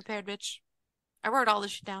 I came prepared, bitch. I wrote all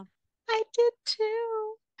this shit down. I did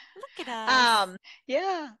too. Look at us. Um,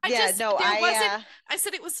 yeah. I Yeah, just, no, there wasn't, I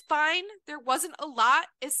said it was fine. There wasn't a lot,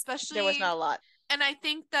 there was especially, not a lot. and I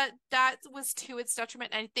think that that was to its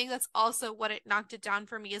detriment. And I think that's also what it knocked it down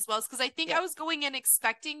for me as well. Is because I think I Yep, was going in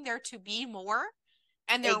expecting there to be more,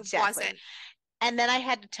 and there exactly. wasn't. And then I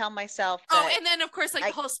had to tell myself Oh, that and then of course, like the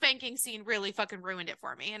I whole spanking scene really fucking ruined it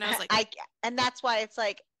for me. And I was like, I and that's why it's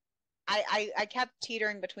like I kept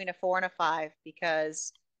teetering between a 4 and a 5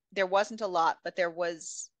 because there wasn't a lot, but there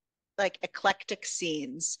was like eclectic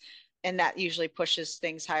scenes, and that usually pushes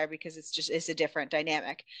things higher because it's a different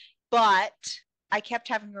dynamic. But I kept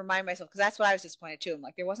having to remind myself because that's what I was disappointed too. I'm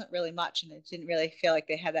like there wasn't really much, and it didn't really feel like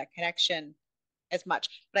they had that connection as much.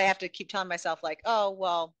 But I have to keep telling myself like, oh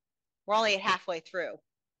well, we're only halfway through,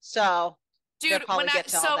 so they'll dude, probably get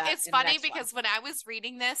to all so that it's in the funny next one. because when I was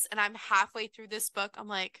reading this and I'm halfway through this book, I'm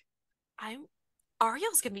like, I'm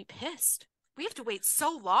Ariel's gonna be pissed. We have to wait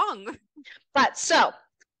so long. But so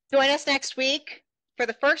join us next week. For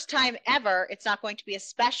the first time ever, it's not going to be a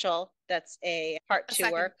special. That's a part A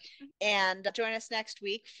second. tour. And join us next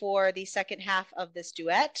week for the second half of this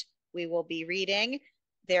duet. We will be reading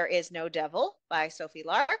There Is No Devil by Sophie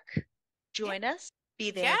Lark. Yeah. Join us.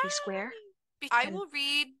 Be Yeah. there, be square. I And will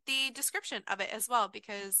read the description of it as well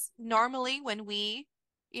because normally when we,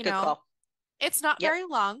 you good know, call. it's not Yep. very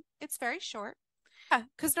long, it's very short. Yeah,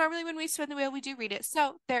 because normally when we spin the wheel, we do read it.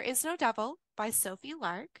 So, There Is No Devil by Sophie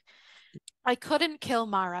Lark. I couldn't kill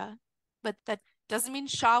Mara, but that doesn't mean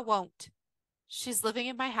Shaw won't. She's living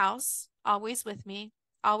in my house, always with me,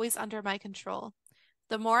 always under my control.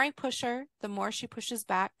 The more I push her, the more she pushes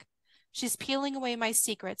back. She's peeling away my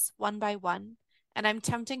secrets one by one, and I'm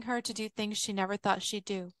tempting her to do things she never thought she'd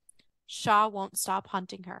do. Shaw won't stop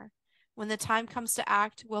hunting her. When the time comes to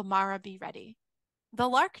act, will Mara be ready? The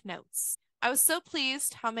Lark notes. I was so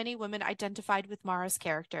pleased how many women identified with Mara's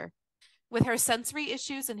character. With her sensory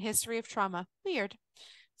issues and history of trauma. Weird.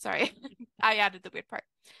 Sorry, I added the weird part.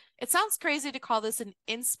 It sounds crazy to call this an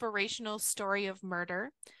inspirational story of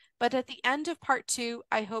murder, but at the end of part 2,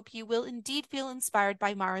 I hope you will indeed feel inspired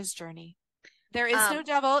by Mara's journey. There Is No Um,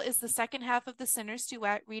 Devil is the second half of the Sinner's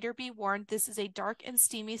Duet. Reader be warned, this is a dark and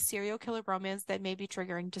steamy serial killer romance that may be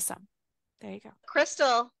triggering to some. There you go.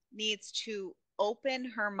 Crystal needs to open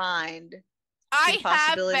her mind to the I have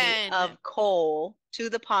possibility been. of coal,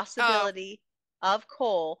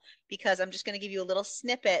 Oh, because I'm just going to give you a little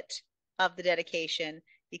snippet of the dedication.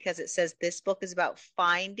 because it says this book is about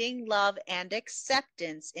finding love and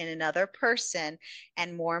acceptance in another person,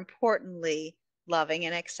 and more importantly, loving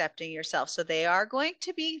and accepting yourself. So they are going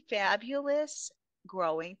to be fabulous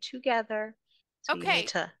growing together. So you need Okay,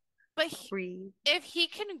 to but read. if he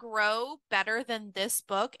can grow better than this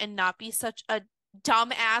book and not be such a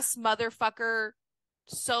dumbass motherfucker,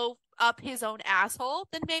 so up his own asshole,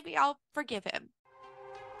 then maybe I'll forgive him.